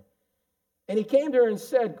foreign. And he came to her and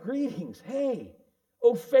said, greetings, hey,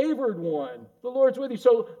 oh, favored one, the Lord's with you.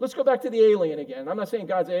 So let's go back to the alien again. I'm not saying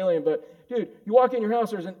God's alien, but, dude, you walk in your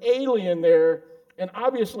house, there's an alien there, and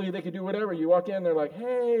obviously they could do whatever. You walk in, they're like,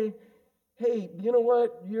 hey, you know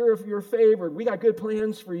what? You're favored. We got good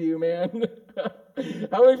plans for you, man.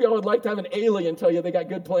 How many of y'all would like to have an alien tell you they got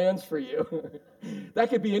good plans for you? That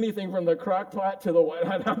could be anything from the crock pot to the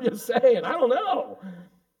what. I'm just saying. I don't know.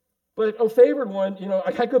 But, oh, favored one,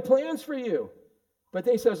 I got good plans for you. But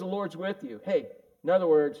then he says the Lord's with you. Hey, in other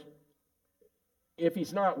words, if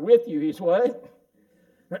he's not with you, he's what?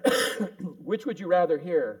 Which would you rather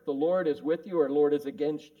hear? The Lord is with you or the Lord is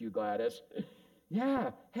against you, Gladys?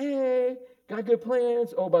 Yeah. Hey, Got good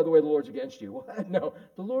plans? Oh, by the way, the Lord's against you. What? No,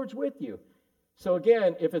 the Lord's with you. So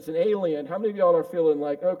again, if it's an alien, how many of y'all are feeling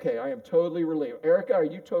like, okay, I am totally relieved? Erica, are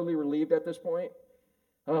you totally relieved at this point?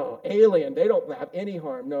 Oh, alien, they don't have any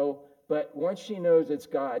harm. No, but once she knows it's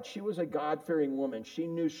God, she was a God-fearing woman. She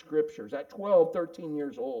knew scriptures at 12, 13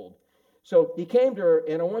 years old. So he came to her,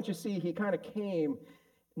 and I want you to see, he kind of came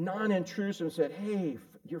non-intrusive and said, hey,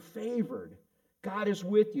 you're favored. God is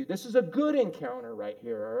with you. This is a good encounter right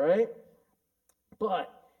here, all right?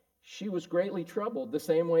 But she was greatly troubled, the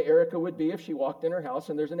same way Erica would be if she walked in her house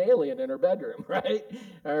and there's an alien in her bedroom, right?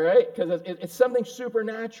 All right? Because it's something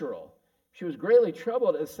supernatural. She was greatly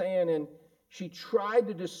troubled, as saying, and she tried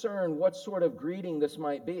to discern what sort of greeting this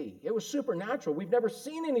might be. It was supernatural. We've never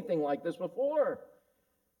seen anything like this before.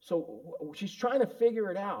 So she's trying to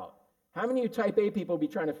figure it out. How many of you type A people would be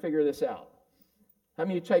trying to figure this out? How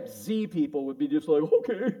many of you type Z people would be just like,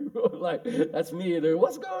 okay, like, that's me.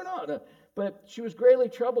 What's going on? But she was greatly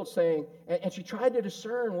troubled, saying, and she tried to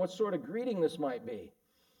discern what sort of greeting this might be.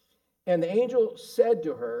 And the angel said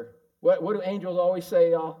to her, what do angels always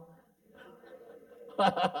say, y'all?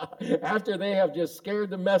 After they have just scared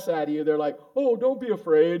the mess out of you, they're like, oh, don't be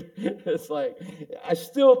afraid. It's like, I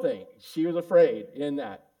still think she was afraid in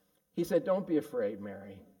that. He said, don't be afraid,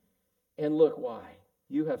 Mary. And look why.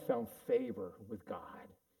 You have found favor with God.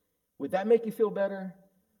 Would that make you feel better?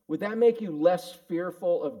 Would that make you less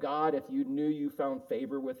fearful of God if you knew you found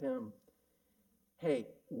favor with him? Hey,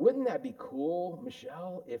 wouldn't that be cool,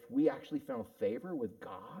 Michelle, if we actually found favor with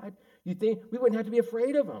God? You think we wouldn't have to be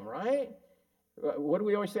afraid of him, right? What do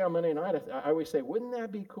we always say on Monday night? I always say, wouldn't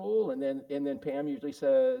that be cool? And then Pam usually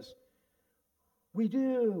says, we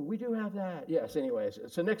do have that. Yes, anyways.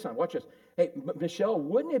 So next time, watch this. Hey, Michelle,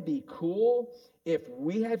 wouldn't it be cool if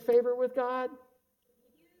we had favor with God?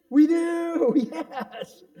 We do.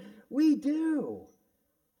 Yes, we do.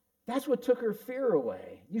 That's what took her fear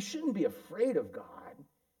away. You shouldn't be afraid of God.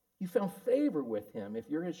 You found favor with him if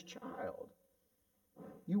you're his child.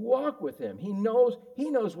 You walk with him. He knows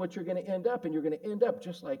what you're going to end up, and you're going to end up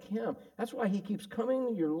just like him. That's why he keeps coming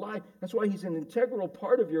in your life. That's why he's an integral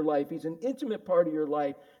part of your life. He's an intimate part of your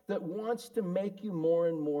life that wants to make you more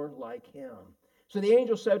and more like him. So the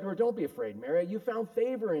angel said to her, don't be afraid, Mary. You found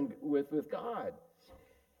favor with God.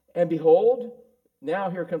 And behold, now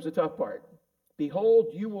here comes the tough part. Behold,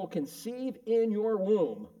 you will conceive in your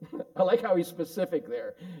womb. I like how he's specific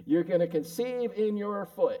there. You're going to conceive in your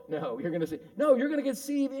foot. No, you're going to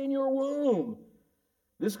conceive in your womb.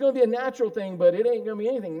 This is going to be a natural thing, but it ain't going to be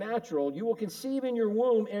anything natural. You will conceive in your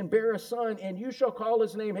womb and bear a son, and you shall call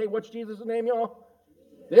his name. Hey, what's Jesus' name, y'all?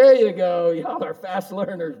 There you go. Y'all are fast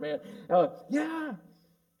learners, man. Yeah.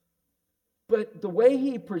 But the way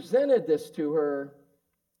he presented this to her,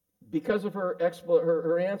 because of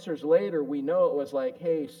her answers later, we know it was like,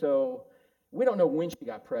 hey, so we don't know when she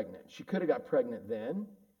got pregnant. She could have got pregnant then.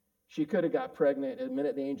 She could have got pregnant the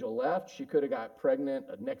minute the angel left. She could have got pregnant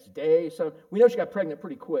the next day. So we know she got pregnant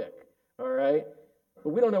pretty quick, all right?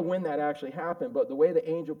 But we don't know when that actually happened. But the way the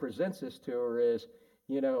angel presents this to her is,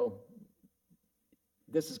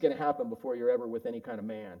 this is going to happen before you're ever with any kind of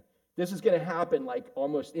man. This is going to happen like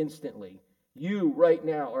almost instantly. You right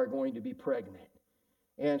now are going to be pregnant.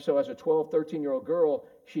 And so as a 12, 13-year-old girl,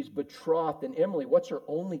 she's betrothed. And Emily, what's her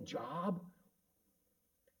only job?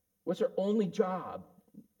 What's her only job?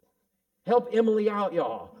 Help Emily out,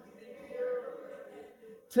 y'all.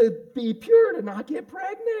 To be pure, to not get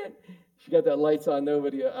pregnant. She got that lights on,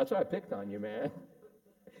 nobody. That's why I picked on you, man.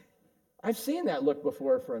 I've seen that look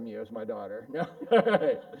before from you as my daughter. No. All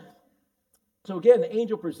right. So again, the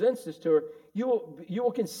angel presents this to her. You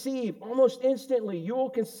will conceive almost instantly. You will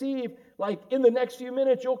conceive like in the next few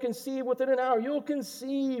minutes. You'll conceive within an hour. You'll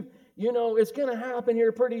conceive. It's going to happen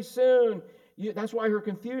here pretty soon. That's why her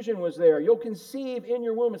confusion was there. You'll conceive in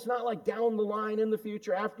your womb. It's not like down the line in the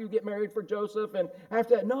future after you get married for Joseph and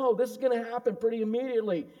after that. No, this is going to happen pretty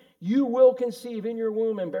immediately. You will conceive in your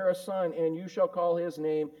womb and bear a son, and you shall call his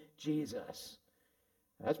name Jesus.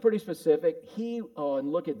 That's pretty specific.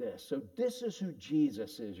 And look at this. So this is who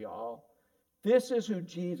Jesus is, y'all. This is who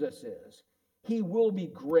Jesus is. He will be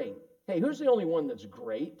great. Hey, who's the only one that's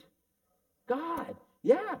great? God.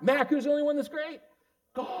 Yeah. Mac, who's the only one that's great?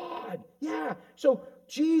 God. Yeah. So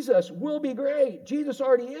Jesus will be great. Jesus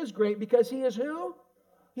already is great because he is who?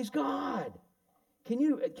 He's God. Can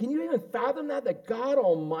you even fathom that God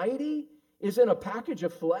Almighty is in a package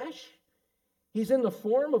of flesh? He's in the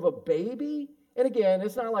form of a baby. And again,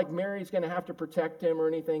 it's not like Mary's going to have to protect him or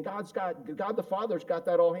anything. God the Father's got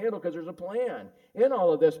that all handled because there's a plan in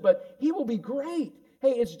all of this. But he will be great.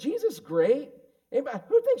 Hey, is Jesus great? Anybody,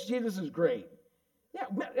 who thinks Jesus is great? Yeah,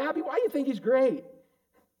 Abby, why do you think he's great?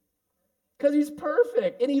 Because he's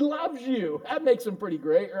perfect and he loves you. That makes him pretty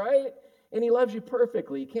great, right? And he loves you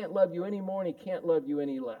perfectly. He can't love you any more and he can't love you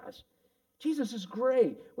any less. Jesus is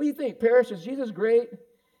great. What do you think, Parrish? Is Jesus great?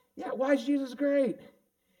 Yeah, why is Jesus great?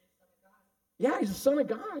 Yeah, he's the Son of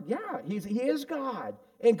God. Yeah, he is God,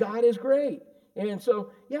 and God is great. And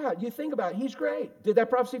so, yeah, you think about it, he's great. Did that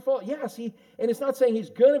prophecy fall? Yes, and it's not saying he's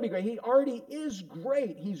going to be great. He already is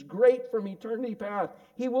great. He's great from eternity past.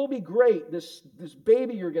 He will be great, this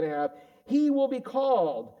baby you're going to have. He will be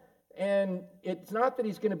called, and it's not that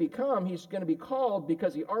he's going to become. He's going to be called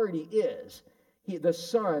because he already is. The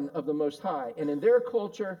Son of the Most High. And in their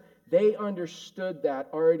culture, they understood that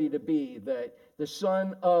already to be that the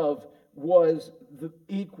Son of was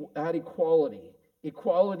had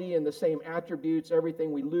equality in the same attributes,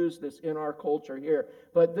 everything. We lose this in our culture here.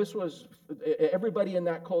 But this was, everybody in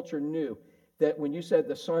that culture knew that when you said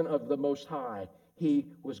the Son of the Most High, he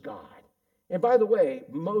was God. And by the way,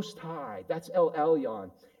 Most High, that's El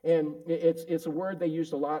Elyon. And it's a word they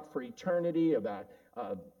used a lot for eternity, about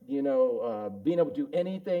being able to do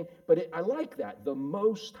anything. But I like that, the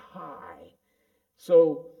Most High.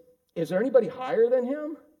 So is there anybody higher than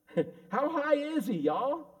him? How high is he,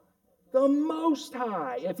 y'all? The Most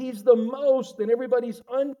High. If he's the most, then everybody's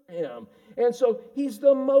under him. And so he's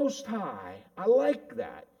the Most High. I like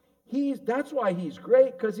that. That's why he's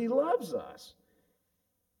great, because he loves us.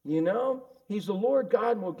 He's the Lord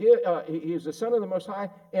God will give, he's the Son of the Most High,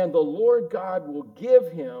 and the Lord God will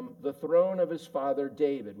give him the throne of his father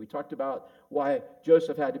David. We talked about why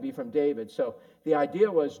Joseph had to be from David. So the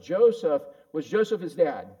idea was Joseph his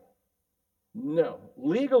dad? No.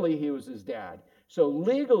 Legally, he was his dad. So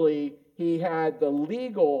legally, he had the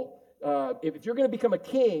legal, if you're going to become a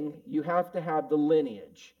king, you have to have the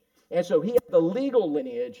lineage. And so he had the legal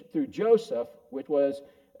lineage through Joseph, which was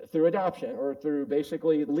through adoption, or through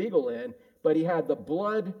basically legal in, but he had the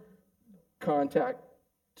blood contact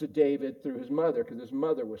to David through his mother, because his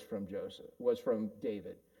mother was from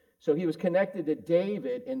David. So he was connected to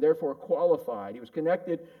David and therefore qualified. He was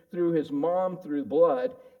connected through his mom through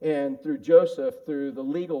blood and through Joseph through the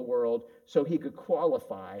legal world, so he could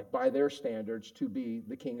qualify by their standards to be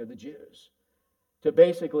the king of the Jews, to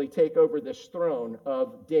basically take over this throne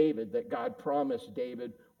of David that God promised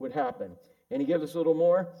David would happen. And he gives us a little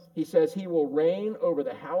more. He says he will reign over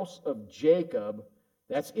the house of Jacob,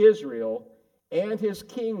 that's Israel, and his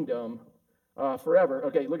kingdom forever.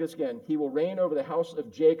 Okay, look at this again. He will reign over the house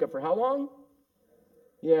of Jacob for how long?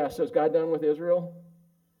 Yeah, so is God done with Israel?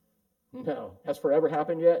 No. Has forever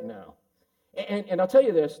happened yet? No. And I'll tell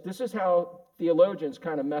you this is how theologians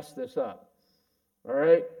kind of mess this up. All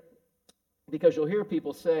right? Because you'll hear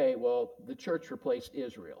people say, well, the church replaced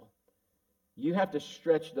Israel. You have to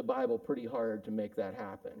stretch the Bible pretty hard to make that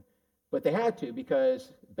happen. But they had to,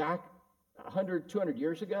 because back 100, 200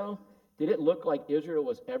 years ago, did it look like Israel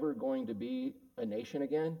was ever going to be a nation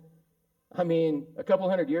again? I mean, a couple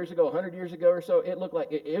 100 years ago, 100 years ago or so, it looked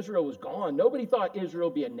like Israel was gone. Nobody thought Israel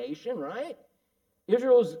would be a nation, right?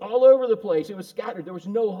 Israel was all over the place. It was scattered. There was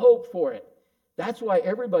no hope for it. That's why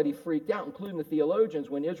everybody freaked out, including the theologians,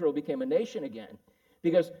 when Israel became a nation again.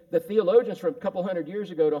 Because the theologians from a couple 100 years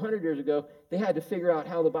ago to 100 years ago, they had to figure out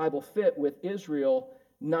how the Bible fit with Israel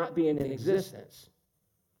not being in existence.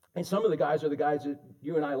 And some of the guys are the guys that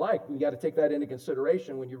you and I like. We got to take that into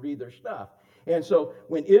consideration when you read their stuff. And so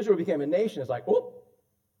when Israel became a nation, it's like, oh,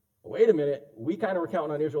 wait a minute. We kind of were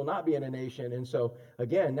counting on Israel not being a nation. And so,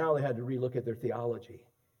 again, now they had to relook at their theology.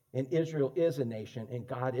 And Israel is a nation, and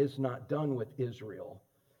God is not done with Israel.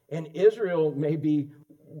 And Israel may be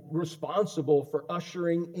responsible for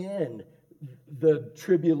ushering in the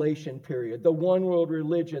tribulation period, the one world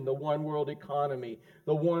religion, the one world economy,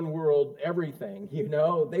 the one world everything,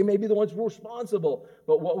 They may be the ones responsible.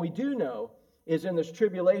 But what we do know is in this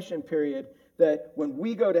tribulation period that when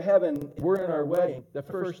we go to heaven, we're in our wedding, the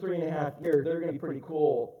first 3.5 years, they're going to be pretty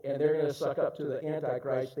cool, and they're going to suck up to the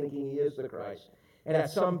Antichrist thinking he is the Christ. And at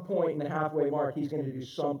some point in the halfway mark, he's going to do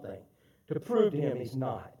something to prove to him he's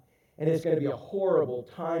not. And it's going to be a horrible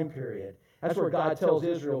time period. That's where God tells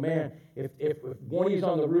Israel, man, if one of you's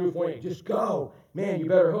on the roof, just go. Man, you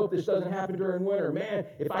better hope this doesn't happen during winter. Man,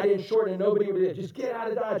 if I didn't shorten it, nobody would. Just get out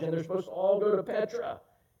of Dodge. And they're supposed to all go to Petra.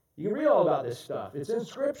 You can read all about this stuff. It's in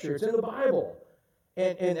Scripture. It's in the Bible.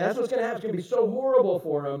 And that's what's going to happen. It's going to be so horrible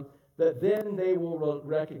for them that then they will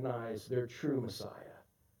recognize their true Messiah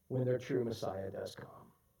when their true Messiah does come.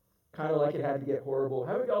 Kind of like it had to get horrible.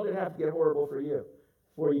 How many of y'all did it have to get horrible for you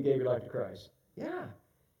before you gave your life to Christ? Yeah.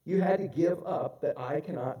 You had to give up that I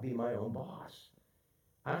cannot be my own boss.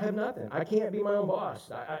 I have nothing. I can't be my own boss.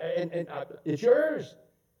 It's yours.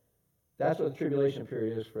 That's what the tribulation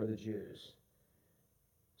period is for the Jews.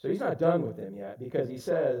 So he's not done with them yet, because he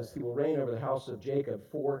says he will reign over the house of Jacob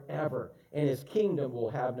forever, and his kingdom will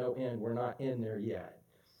have no end. We're not in there yet.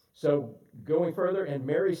 So going further, and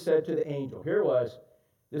Mary said to the angel, here it was,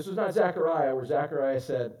 this was not Zechariah, where Zechariah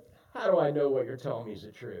said, how do I know what you're telling me is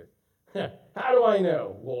the truth? How do I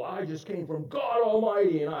know? Well, I just came from God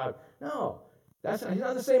Almighty, and no, he's not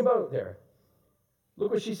in the same boat there.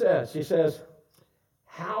 Look what she says. She says,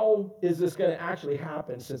 how is this going to actually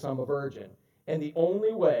happen since I'm a virgin? And the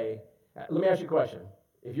only way, let me ask you a question.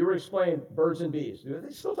 If you were to explain birds and bees, do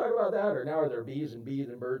they still talk about that? Or now are there bees and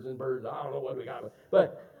birds and birds? I don't know what we got.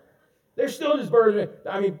 But they're still just birds.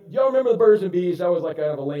 I mean, y'all remember the birds and bees? That was like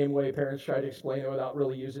kind of a lame way parents tried to explain it without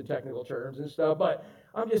really using technical terms and stuff. But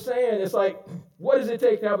I'm just saying, it's like, what does it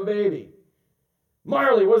take to have a baby?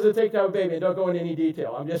 Marley, what does it take to have a baby? And don't go into any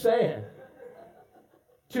detail. I'm just saying.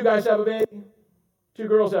 2 guys have a baby. 2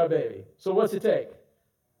 girls have a baby. So what's it take?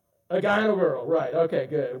 A guy and a girl. Right. Okay,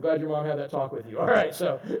 good. I'm glad your mom had that talk with you. All right,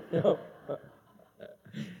 so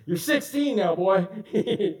you're 16 now, boy.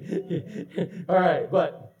 All right,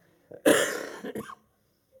 but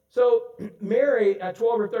so Mary at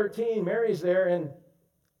 12 or 13, Mary's there,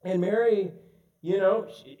 and Mary,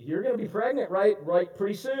 you're going to be pregnant, right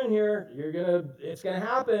pretty soon here. It's going to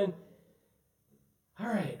happen. All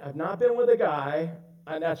right, I've not been with a guy,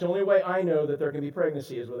 and that's the only way I know that there can be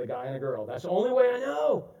pregnancy is with a guy and a girl. That's the only way I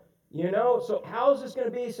know. So how is this going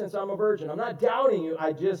to be since I'm a virgin? I'm not doubting you.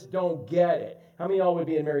 I just don't get it. How many of y'all would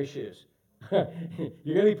be in Mary's shoes? You're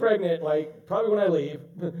going to be pregnant, like, probably when I leave.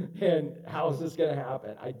 And how is this going to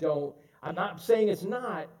happen? I'm not saying it's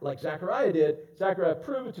not like Zechariah did. Zechariah,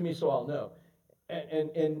 prove it to me so I'll know.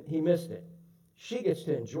 And he missed it. She gets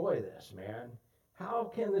to enjoy this, man. How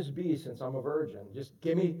can this be since I'm a virgin? Just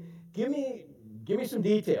give me some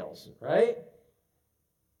details, right?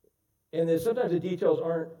 And then sometimes the details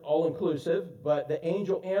aren't all-inclusive, but the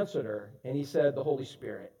angel answered her, and he said, the Holy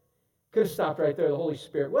Spirit. Could have stopped right there, the Holy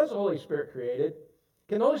Spirit. What has the Holy Spirit created?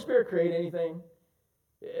 Can the Holy Spirit create anything?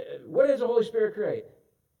 What does the Holy Spirit create?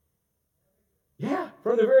 Yeah,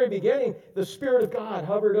 from the very beginning, the Spirit of God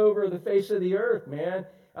hovered over the face of the earth, man.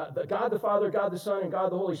 God the Father, God the Son, and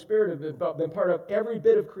God the Holy Spirit have been part of every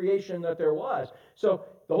bit of creation that there was. So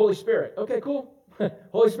the Holy Spirit, okay, cool.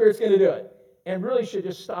 Holy Spirit's going to do it. And really should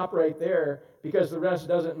just stop right there, because the rest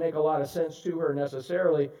doesn't make a lot of sense to her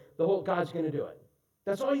necessarily. God's going to do it.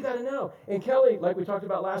 That's all you got to know. And Kelly, like we talked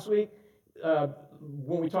about last week,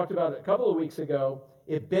 when we talked about it a couple of weeks ago,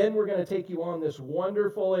 if Ben were going to take you on this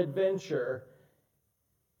wonderful adventure,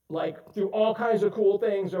 like through all kinds of cool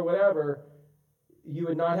things or whatever, you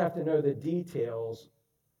would not have to know the details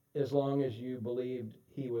as long as you believed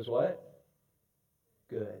he was what?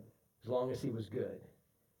 Good. As long as he was good.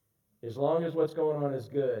 As long as what's going on is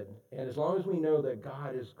good, and as long as we know that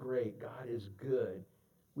God is great, God is good,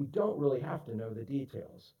 we don't really have to know the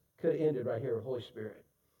details. Could have ended right here with Holy Spirit.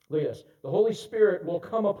 Look at this. The Holy Spirit will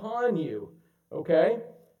come upon you, okay?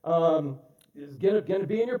 Is going to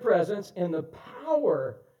be in your presence, and the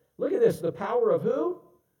power, look at this, the power of who?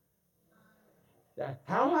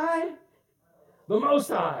 How high? The Most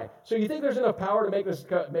High. So you think there's enough power to make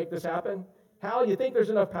this happen? Hal, you think there's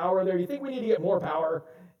enough power there? You think we need to get more power?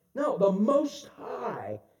 No, the Most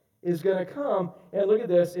High is going to come, and look at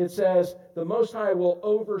this. It says, the Most High will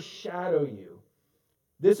overshadow you.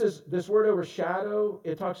 This word overshadow,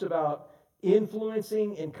 it talks about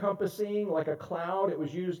influencing, encompassing, like a cloud. It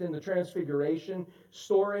was used in the Transfiguration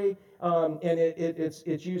story, and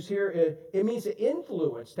it's used here. It means to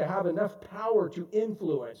influence, to have enough power to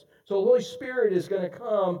influence. So the Holy Spirit is going to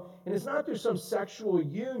come, and it's not through some sexual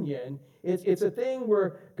union. It's a thing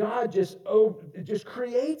where God just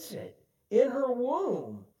creates it in her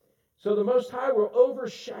womb. So the Most High will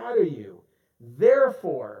overshadow you.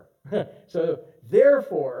 Therefore,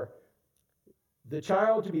 the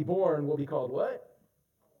child to be born will be called what?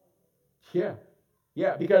 Yeah,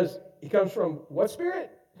 because he comes from what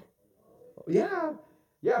spirit? Yeah,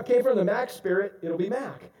 it came from the Mac spirit, it'll be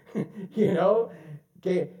Mac. Came from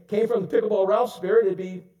the Pickleball Ralph spirit, it'd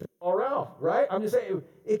be Pickleball Ralph, right? I'm just saying,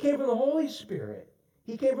 it came from the Holy Spirit.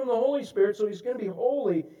 He came from the Holy Spirit, so he's going to be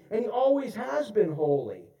holy, and he always has been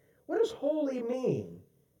holy. What does holy mean?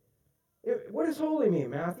 What does holy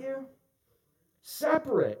mean, Matthew?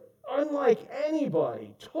 Separate, unlike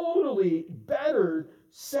anybody, totally better,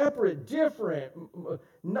 separate, different,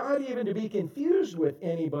 not even to be confused with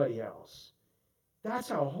anybody else. That's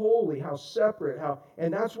how holy, how separate,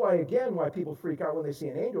 and that's why people freak out when they see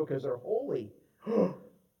an angel, because they're holy.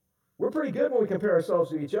 We're pretty good when we compare ourselves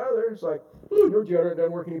to each other. It's like, ooh, your deodorant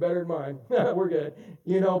doesn't work any better than mine. We're good.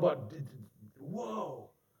 But whoa,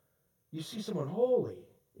 you see someone holy,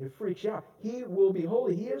 It freaks you out. He will be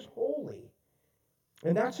holy. He is holy.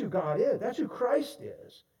 And that's who God is. That's who Christ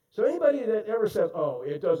is. So anybody that ever says, oh,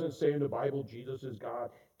 it doesn't say in the Bible Jesus is God,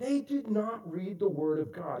 they did not read the Word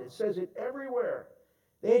of God. It says it everywhere.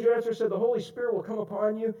 The angel answered said, the Holy Spirit will come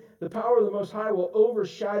upon you. The power of the Most High will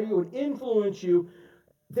overshadow you and influence you.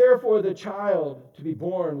 Therefore, the child to be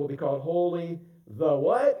born will be called holy. The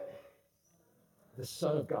what? The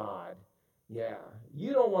Son of God. Yeah.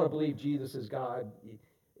 You don't want to believe Jesus is God.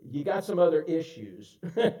 You got some other issues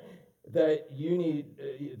that you need,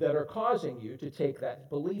 that are causing you to take that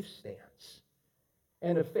belief stance.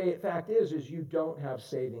 And the fact is you don't have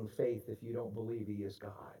saving faith if you don't believe he is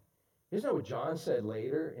God. Isn't that what John said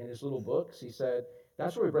later in his little books? He said,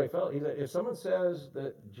 that's where we break fellowship. He said, if someone says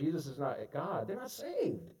that Jesus is not God, they're not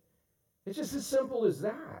saved. It's just as simple as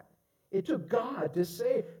that. It took God to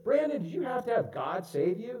save. Brandon, did you have to have God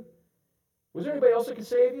save you? Was there anybody else that could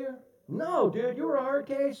save you? No, dude, you were a hard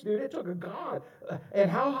case, dude. It took a God.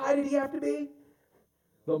 And how high did he have to be?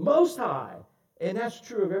 The Most High. And that's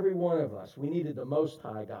true of every one of us. We needed the Most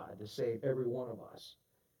High God to save every one of us.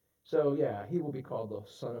 So, yeah, he will be called the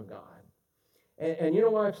Son of God. And you know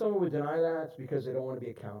why if someone would deny that? It's because they don't want to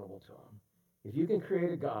be accountable to him. If you can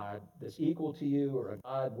create a God that's equal to you, or a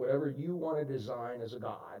God, whatever you want to design as a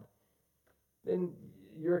God, then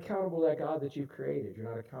you're accountable to that God that you've created. You're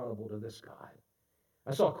not accountable to this God.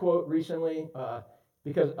 I saw a quote recently,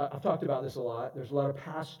 because I've talked about this a lot. There's a lot of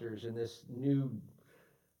pastors in this new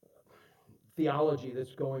theology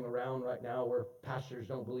that's going around right now where pastors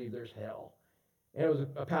don't believe there's hell. And it was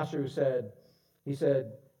a pastor who said,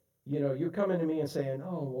 you know, you're coming to me and saying,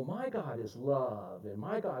 oh, well, my God is love, and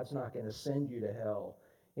my God's not going to send you to hell.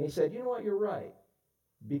 And he said, you know what, you're right,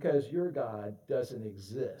 because your God doesn't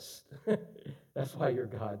exist. That's why your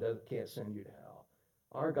God can't send you to hell.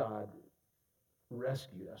 Our God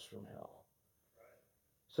rescued us from hell.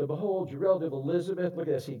 So behold, your relative Elizabeth, look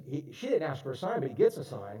at this, she didn't ask for a sign, but he gets a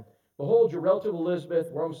sign. Behold, your relative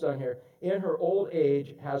Elizabeth, we're almost done here, in her old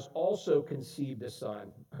age has also conceived a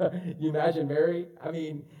son. You imagine Mary? I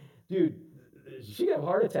mean, dude, she got a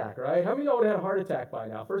heart attack, right? How many of y'all would have had a heart attack by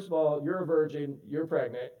now? First of all, you're a virgin, you're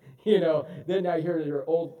pregnant, you know. Then now you hear your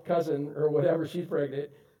old cousin or whatever, she's pregnant.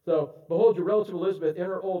 So, behold, your relative Elizabeth in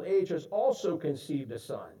her old age has also conceived a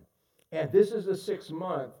son. And this is the 6th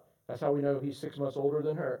month. That's how we know he's 6 months older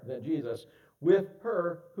than Jesus, with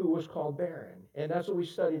her who was called barren. And that's what we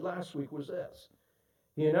studied last week was this.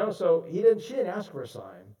 You know, so she didn't ask for a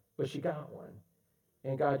sign, but she got one.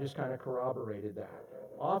 And God just kind of corroborated that.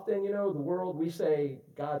 Often, you know, the world, we say,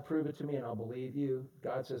 God, prove it to me and I'll believe you.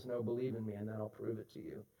 God says, no, believe in me and then I'll prove it to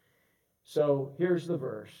you. So here's the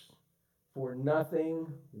verse. For nothing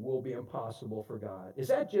will be impossible for God. Is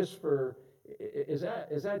that just for,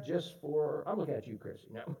 I'm looking at you, Chris.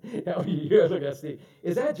 No, you're looking at Steve.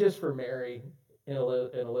 Is that just for Mary and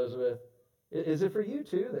Elizabeth? Is it for you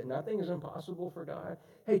too, that nothing is impossible for God?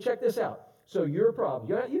 Hey, check this out. So your problem,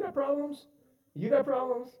 you got problems? You got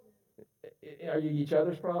problems? Are you each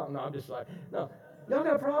other's problem? No, I'm just like, no. Y'all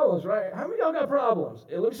got problems, right? How many of y'all got problems?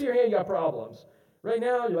 Let me see your hand, you got problems. Right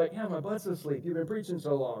now, you're like, yeah, my butt's asleep. You've been preaching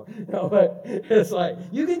so long. No, but it's like,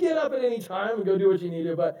 you can get up at any time and go do what you need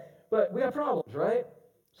to, but we have problems, right?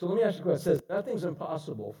 So let me ask you a question. It says, nothing's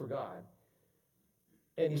impossible for God.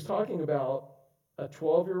 And he's talking about a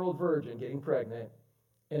 12-year-old virgin getting pregnant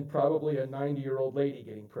and probably a 90-year-old lady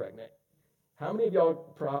getting pregnant. How many of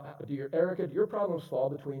y'all, Erica, do your problems fall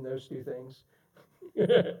between those two things?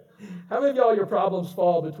 How many of y'all, your problems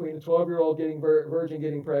fall between a 12-year-old virgin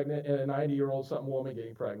getting pregnant and a 90-year-old something woman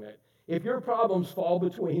getting pregnant? If your problems fall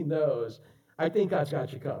between those, I think God's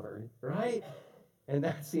got you covered, right? And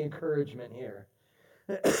that's the encouragement here.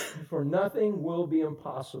 For nothing will be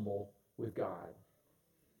impossible with God.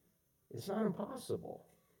 It's not impossible.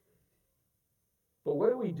 But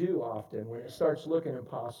what do we do often when it starts looking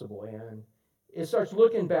impossible, and it starts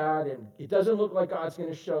looking bad, and it doesn't look like God's going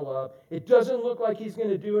to show up. It doesn't look like he's going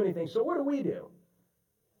to do anything. So what do?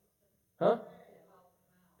 Huh?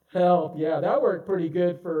 Help. Yeah, that worked pretty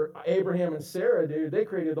good for Abraham and Sarah, dude. They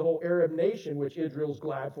created the whole Arab nation, which Israel's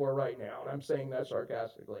glad for right now. And I'm saying that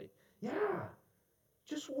sarcastically. Yeah.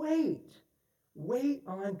 Just wait. Wait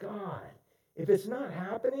on God. If it's not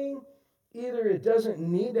happening, either it doesn't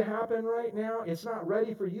need to happen right now, it's not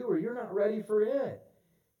ready for you, or you're not ready for it.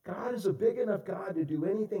 God is a big enough God to do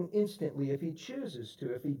anything instantly if he chooses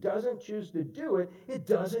to. If he doesn't choose to do it, it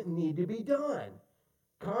doesn't need to be done.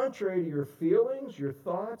 Contrary to your feelings, your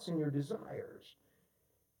thoughts, and your desires.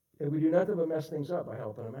 And we do nothing but mess things up by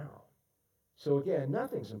helping him out. So again,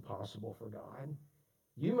 nothing's impossible for God.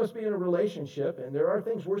 You must be in a relationship, and there are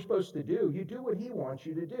things we're supposed to do. You do what he wants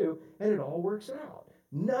you to do, and it all works out.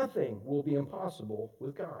 Nothing will be impossible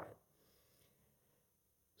with God.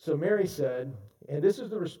 So Mary said, and this is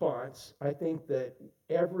the response I think that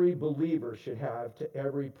every believer should have to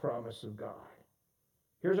every promise of God.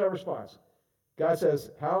 Here's our response. God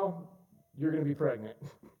says, how? You're going to be pregnant.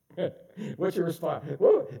 What's your response?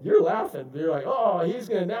 Well, you're laughing. You're like, oh, he's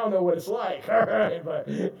going to now know what it's like. All right. But,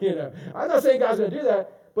 I'm not saying God's going to do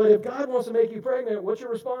that. But if God wants to make you pregnant, what's your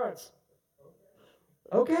response?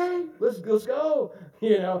 Okay, let's go.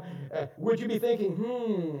 Would you be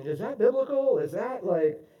thinking, is that biblical? Is that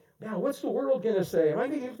like, now what's the world going to say? Am I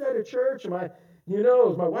going to get that at church? Am I,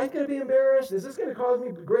 is my wife going to be embarrassed? Is this going to cause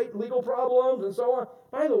me great legal problems and so on?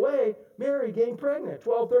 By the way, Mary getting pregnant,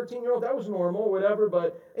 12, 13-year-old, that was normal, whatever,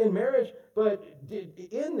 but in marriage, but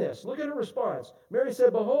in this, look at her response. Mary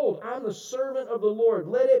said, behold, I'm the servant of the Lord.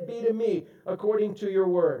 Let it be to me according to your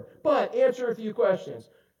word. But answer a few questions.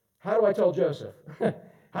 How do I tell Joseph?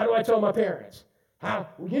 How do I tell my parents? God,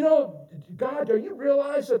 do you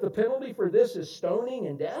realize that the penalty for this is stoning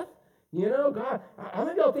and death? God, how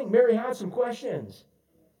many of y'all think Mary had some questions?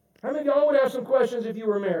 How many of y'all would have some questions if you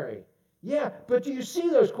were Mary? Yeah, but do you see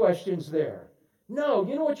those questions there? No,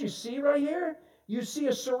 you know what you see right here? You see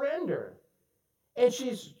a surrender. And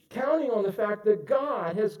she's counting on the fact that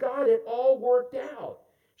God has got it all worked out.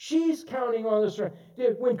 She's counting on this.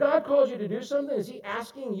 When God calls you to do something, is he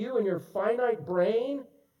asking you in your finite brain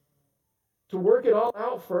to work it all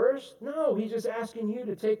out first? No, he's just asking you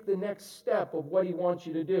to take the next step of what he wants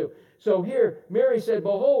you to do. So here, Mary said,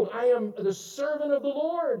 behold, I am the servant of the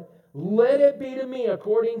Lord. Let it be to me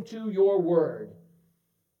according to your word.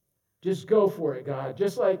 Just go for it, God.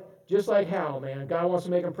 Just like Hal, man. God wants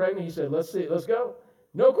to make him pregnant. He said, let's go.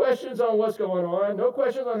 No questions on what's going on. No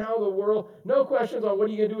questions on how the world. No questions on what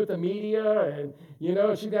are you going to do with the media. And, she's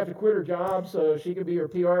going to have to quit her job so she can be her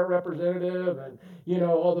PR representative. And,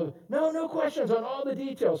 no questions on all the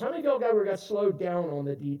details. How many of y'all got slowed down on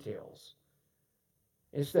the details?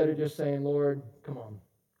 Instead of just saying, Lord, come on.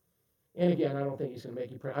 And again, I don't think he's going to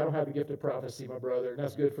make you pray. I don't have the gift of prophecy, my brother, and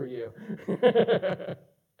that's good for you.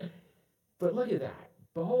 But look at that.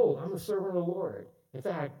 Behold, I'm the servant of the Lord. In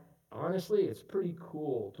fact, honestly, it's pretty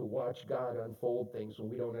cool to watch God unfold things when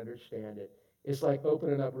we don't understand it. It's like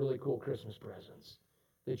opening up really cool Christmas presents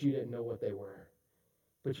that you didn't know what they were.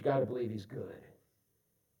 But you got to believe he's good.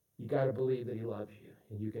 You got to believe that he loves you,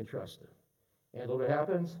 and you can trust him. And look what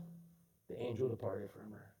happens. The angel departed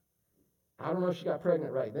from her. I don't know if she got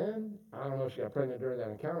pregnant right then. I don't know if she got pregnant during that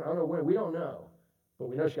encounter. I don't know when. We don't know. But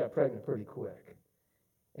we know she got pregnant pretty quick.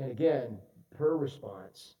 And again, her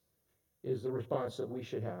response is the response that we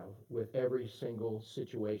should have with every single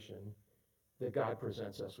situation that God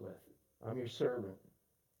presents us with. I'm your servant.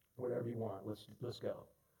 Whatever you want, let's go.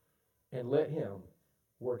 And let him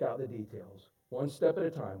work out the details. One step at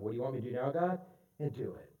a time. What do you want me to do now, God? And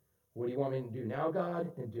do it. What do you want me to do now,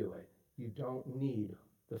 God? And do it. You don't need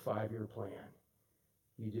the 5-year plan.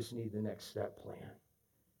 You just need the next step plan.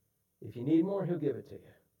 If you need more, he'll give it to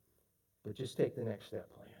you. But just take the next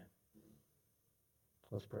step plan.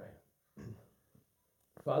 Let's pray.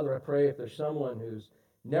 Father, I pray if there's someone who's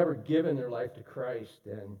never given their life to Christ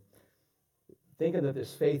and thinking that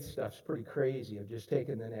this faith stuff's pretty crazy of just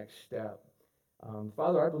taking the next step,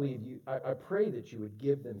 Father, I believe you. I pray that you would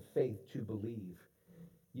give them faith to believe.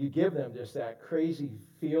 You give them just that crazy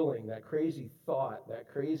feeling, that crazy thought, that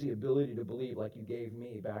crazy ability to believe like you gave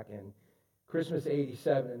me back in Christmas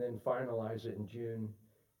 '87 and then finalize it in June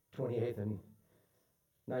 28th in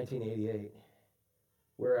 1988,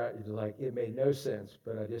 where it made no sense,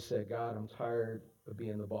 but I just said, God, I'm tired of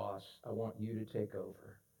being the boss. I want you to take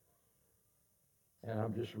over. And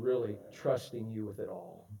I'm just really trusting you with it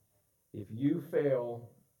all. If you fail,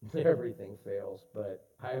 everything fails, but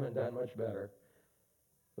I haven't done much better.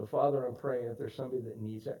 So, Father, I'm praying if there's somebody that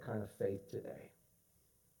needs that kind of faith today.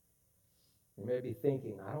 You may be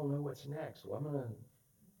thinking, I don't know what's next. Well,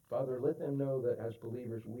 Father, let them know that as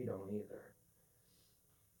believers, we don't either.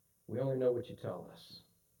 We only know what you tell us,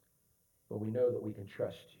 but we know that we can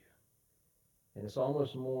trust you. And it's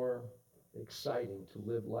almost more exciting to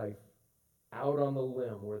live life out on the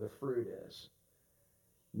limb where the fruit is,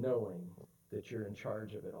 knowing that you're in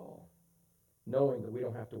charge of it all, knowing that we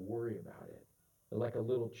don't have to worry about it. But like a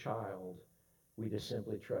little child, we just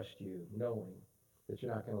simply trust you, knowing that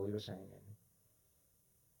you're not going to leave us hanging.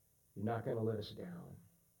 You're not going to let us down.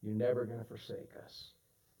 You're never going to forsake us.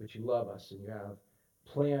 But you love us, and you have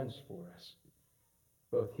plans for us,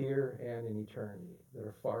 both here and in eternity, that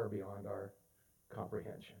are far beyond our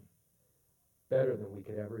comprehension, better than we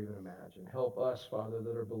could ever even imagine. Help us, Father,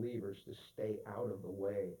 that are believers, to stay out of the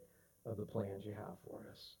way of the plans you have for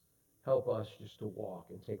us. Help us just to walk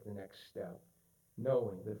and take the next step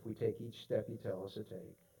knowing that if we take each step you tell us to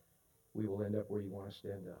take, we will end up where you want us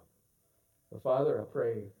to end up. But Father, I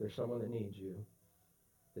pray if there's someone that needs you,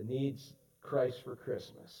 that needs Christ for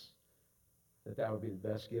Christmas, that would be the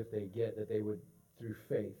best gift they get, that they would, through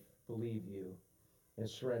faith, believe you and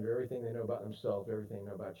surrender everything they know about themselves, everything they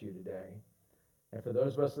know about you today. And for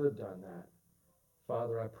those of us that have done that,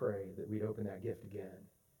 Father, I pray that we'd open that gift again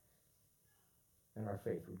and our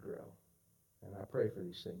faith would grow. And I pray for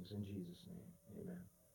these things in Jesus' name. Amen.